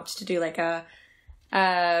that prompt to do like a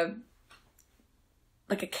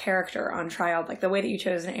character on trial, like the way that you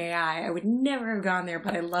chose an AI, I would never have gone there,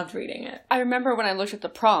 but I loved reading it. I remember when I looked at the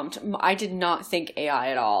prompt, I did not think AI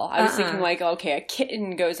at all. I was thinking like, okay, a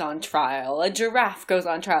kitten goes on trial, a giraffe goes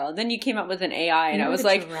on trial, and then you came up with an AI, and I was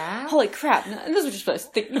like, giraffe? holy crap, those were just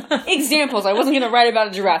examples. I wasn't going to write about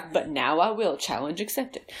a giraffe, but now I will. Challenge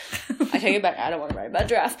accepted. I take it back, I don't want to write about a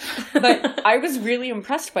giraffe. But I was really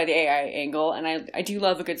impressed by the AI angle, and I do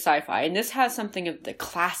love a good sci-fi, and this has something of the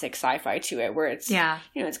classic sci-fi to it, where it's,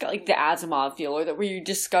 it's got like the Asimov feel, or that where you're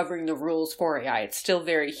discovering the rules for AI. It's still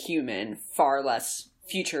very human, far less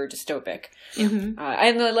future dystopic. Mm-hmm.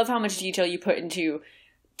 And I love how much detail you put into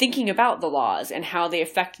thinking about the laws and how they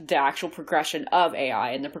affect the actual progression of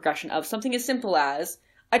AI and the progression of something as simple as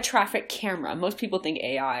a traffic camera. Most people think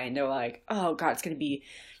AI and they're like, oh god, it's going to be,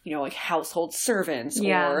 like household servants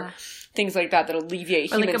or things like that alleviate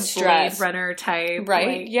human like a stress. Blade Runner type.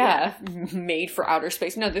 Right? Made for outer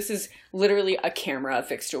space. No, this is literally a camera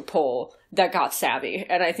affixed to a pole that got savvy.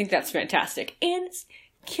 And I think that's fantastic. And it's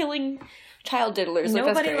killing child diddlers.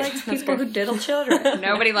 Nobody likes people who diddle children.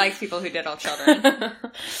 Nobody likes people who diddle children.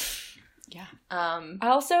 Yeah.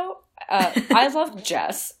 I love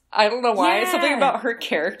Jess. I don't know why. Yeah. Something about her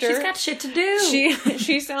character. She's got shit to do.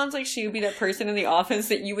 She sounds like she would be that person in the office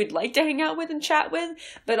that you would like to hang out with and chat with,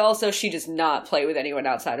 but also she does not play with anyone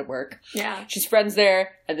outside of work. Yeah. She's friends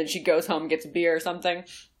there, and then she goes home, gets a beer or something.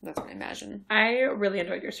 That's what I imagine. I really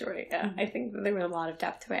enjoyed your story. Yeah. Mm-hmm. I think that there was a lot of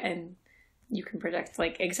depth to it, and you can predict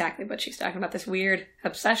like exactly what she's talking about. This weird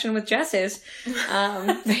obsession with Jess is.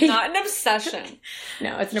 Not an obsession.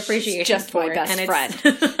 No, it's an appreciation. She's just my best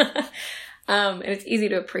friend. And it's easy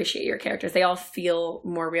to appreciate your characters. They all feel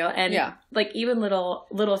more real. And like even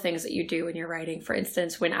little things that you do when you're writing. For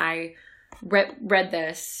instance, when I read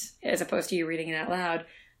this, as opposed to you reading it out loud,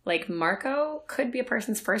 like Marco could be a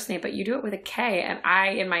person's first name, but you do it with a K. And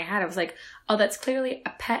in my head, I was like, oh, that's clearly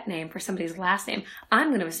a pet name for somebody's last name. I'm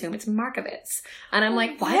going to assume it's Markovitz. And I'm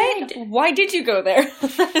like, why did you go there?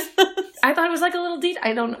 I thought it was like a little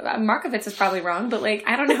Markovitz is probably wrong, but like,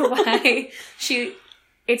 I don't know why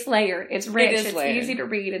it's layered. It's rich. It's layered. Easy to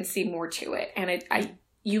read and see more to it. And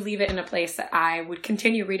you leave it in a place that I would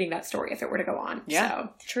continue reading that story if it were to go on. Yeah. So,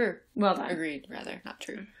 true. Well done. Agreed, rather. Not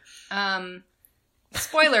true.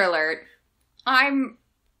 Spoiler alert. I'm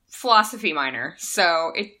philosophy minor,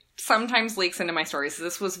 so it sometimes leaks into my stories. So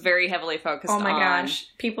this was very heavily focused on... Oh my gosh.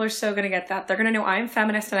 People are so going to get that. They're going to know I'm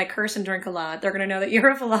feminist and I curse and drink a lot. They're going to know that you're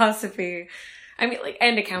a philosophy. I mean, like,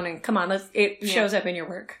 and accounting. Come on, it shows up in your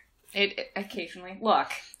work. It occasionally.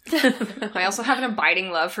 Look. I also have an abiding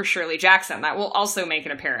love for Shirley Jackson. That will also make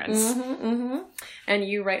an appearance. Mm-hmm, mm-hmm. And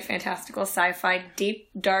you write fantastical sci-fi, deep,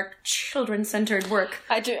 dark, children-centered work.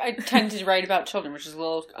 I do. I tend to write about children, which is a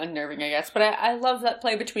little unnerving, I guess. But I love that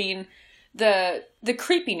play between the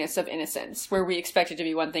creepiness of innocence, where we expect it to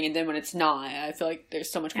be one thing, and then when it's not, I feel like there's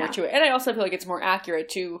so much more to it. And I also feel like it's more accurate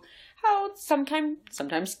to how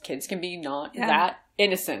sometimes kids can be not that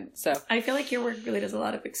innocent. So I feel like your work really does a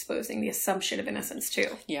lot of exposing the assumption of innocence too.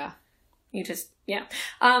 Yeah. You just,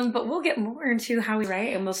 but we'll get more into how we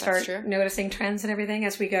write and we'll start noticing trends and everything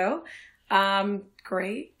as we go.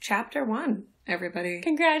 Great. Chapter 1, everybody.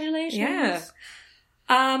 Congratulations.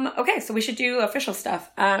 Yeah. Okay, so we should do official stuff.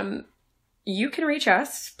 You can reach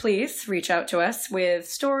out to us with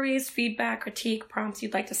stories, feedback, critique, prompts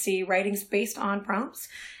you'd like to see, writings based on prompts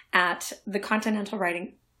at the Continental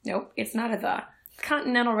Writing, it's not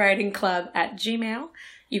Continental Writing Club at Gmail.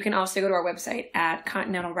 You can also go to our website at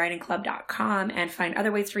continentalwritingclub.com and find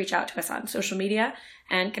other ways to reach out to us on social media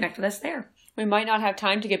and connect with us there. We might not have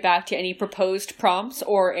time to get back to any proposed prompts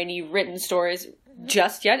or any written stories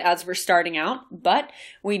just yet as we're starting out, but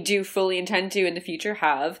we do fully intend to in the future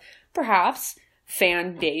have perhaps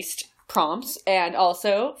fan-based prompts and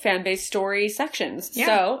also fan-based story sections. Yeah.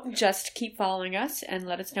 So just keep following us and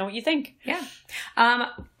let us know what you think. Yeah.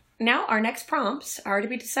 Now our next prompts are to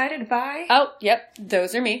be decided by... Oh, yep.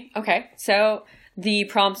 Those are me. Okay. So the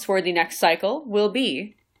prompts for the next cycle will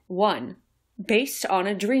be 1, based on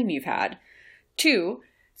a dream you've had. 2,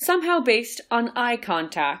 somehow based on eye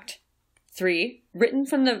contact. 3, written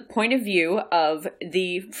from the point of view of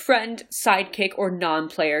the friend, sidekick, or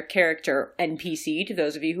non-player character NPC, to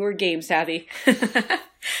those of you who are game savvy.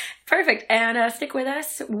 Perfect. And stick with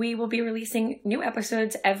us. We will be releasing new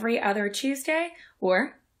episodes every other Tuesday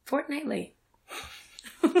or fortnightly.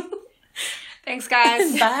 Thanks,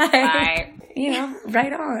 guys. Bye. Bye.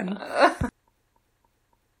 Right on.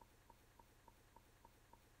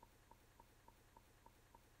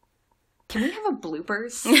 Can we have a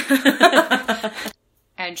bloopers?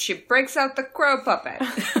 And she breaks out the crow puppet.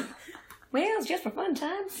 Well, it's just for fun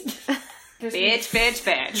times.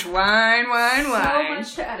 Bitch. Wine. So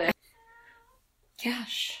much to edit.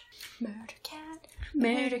 Gosh.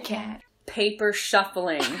 Murder cat. Paper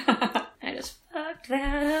shuffling. I just fucked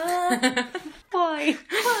that up. Why?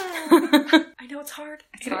 I know it's hard.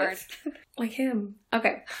 It's hard. Like him.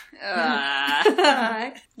 Okay.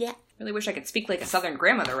 Yeah. Really wish I could speak like a Southern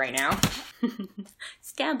grandmother right now.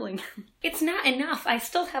 Scambling. It's not enough. I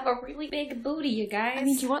still have a really big booty, you guys. I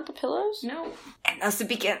mean, do you want the pillows? No. And thus it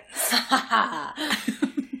begins.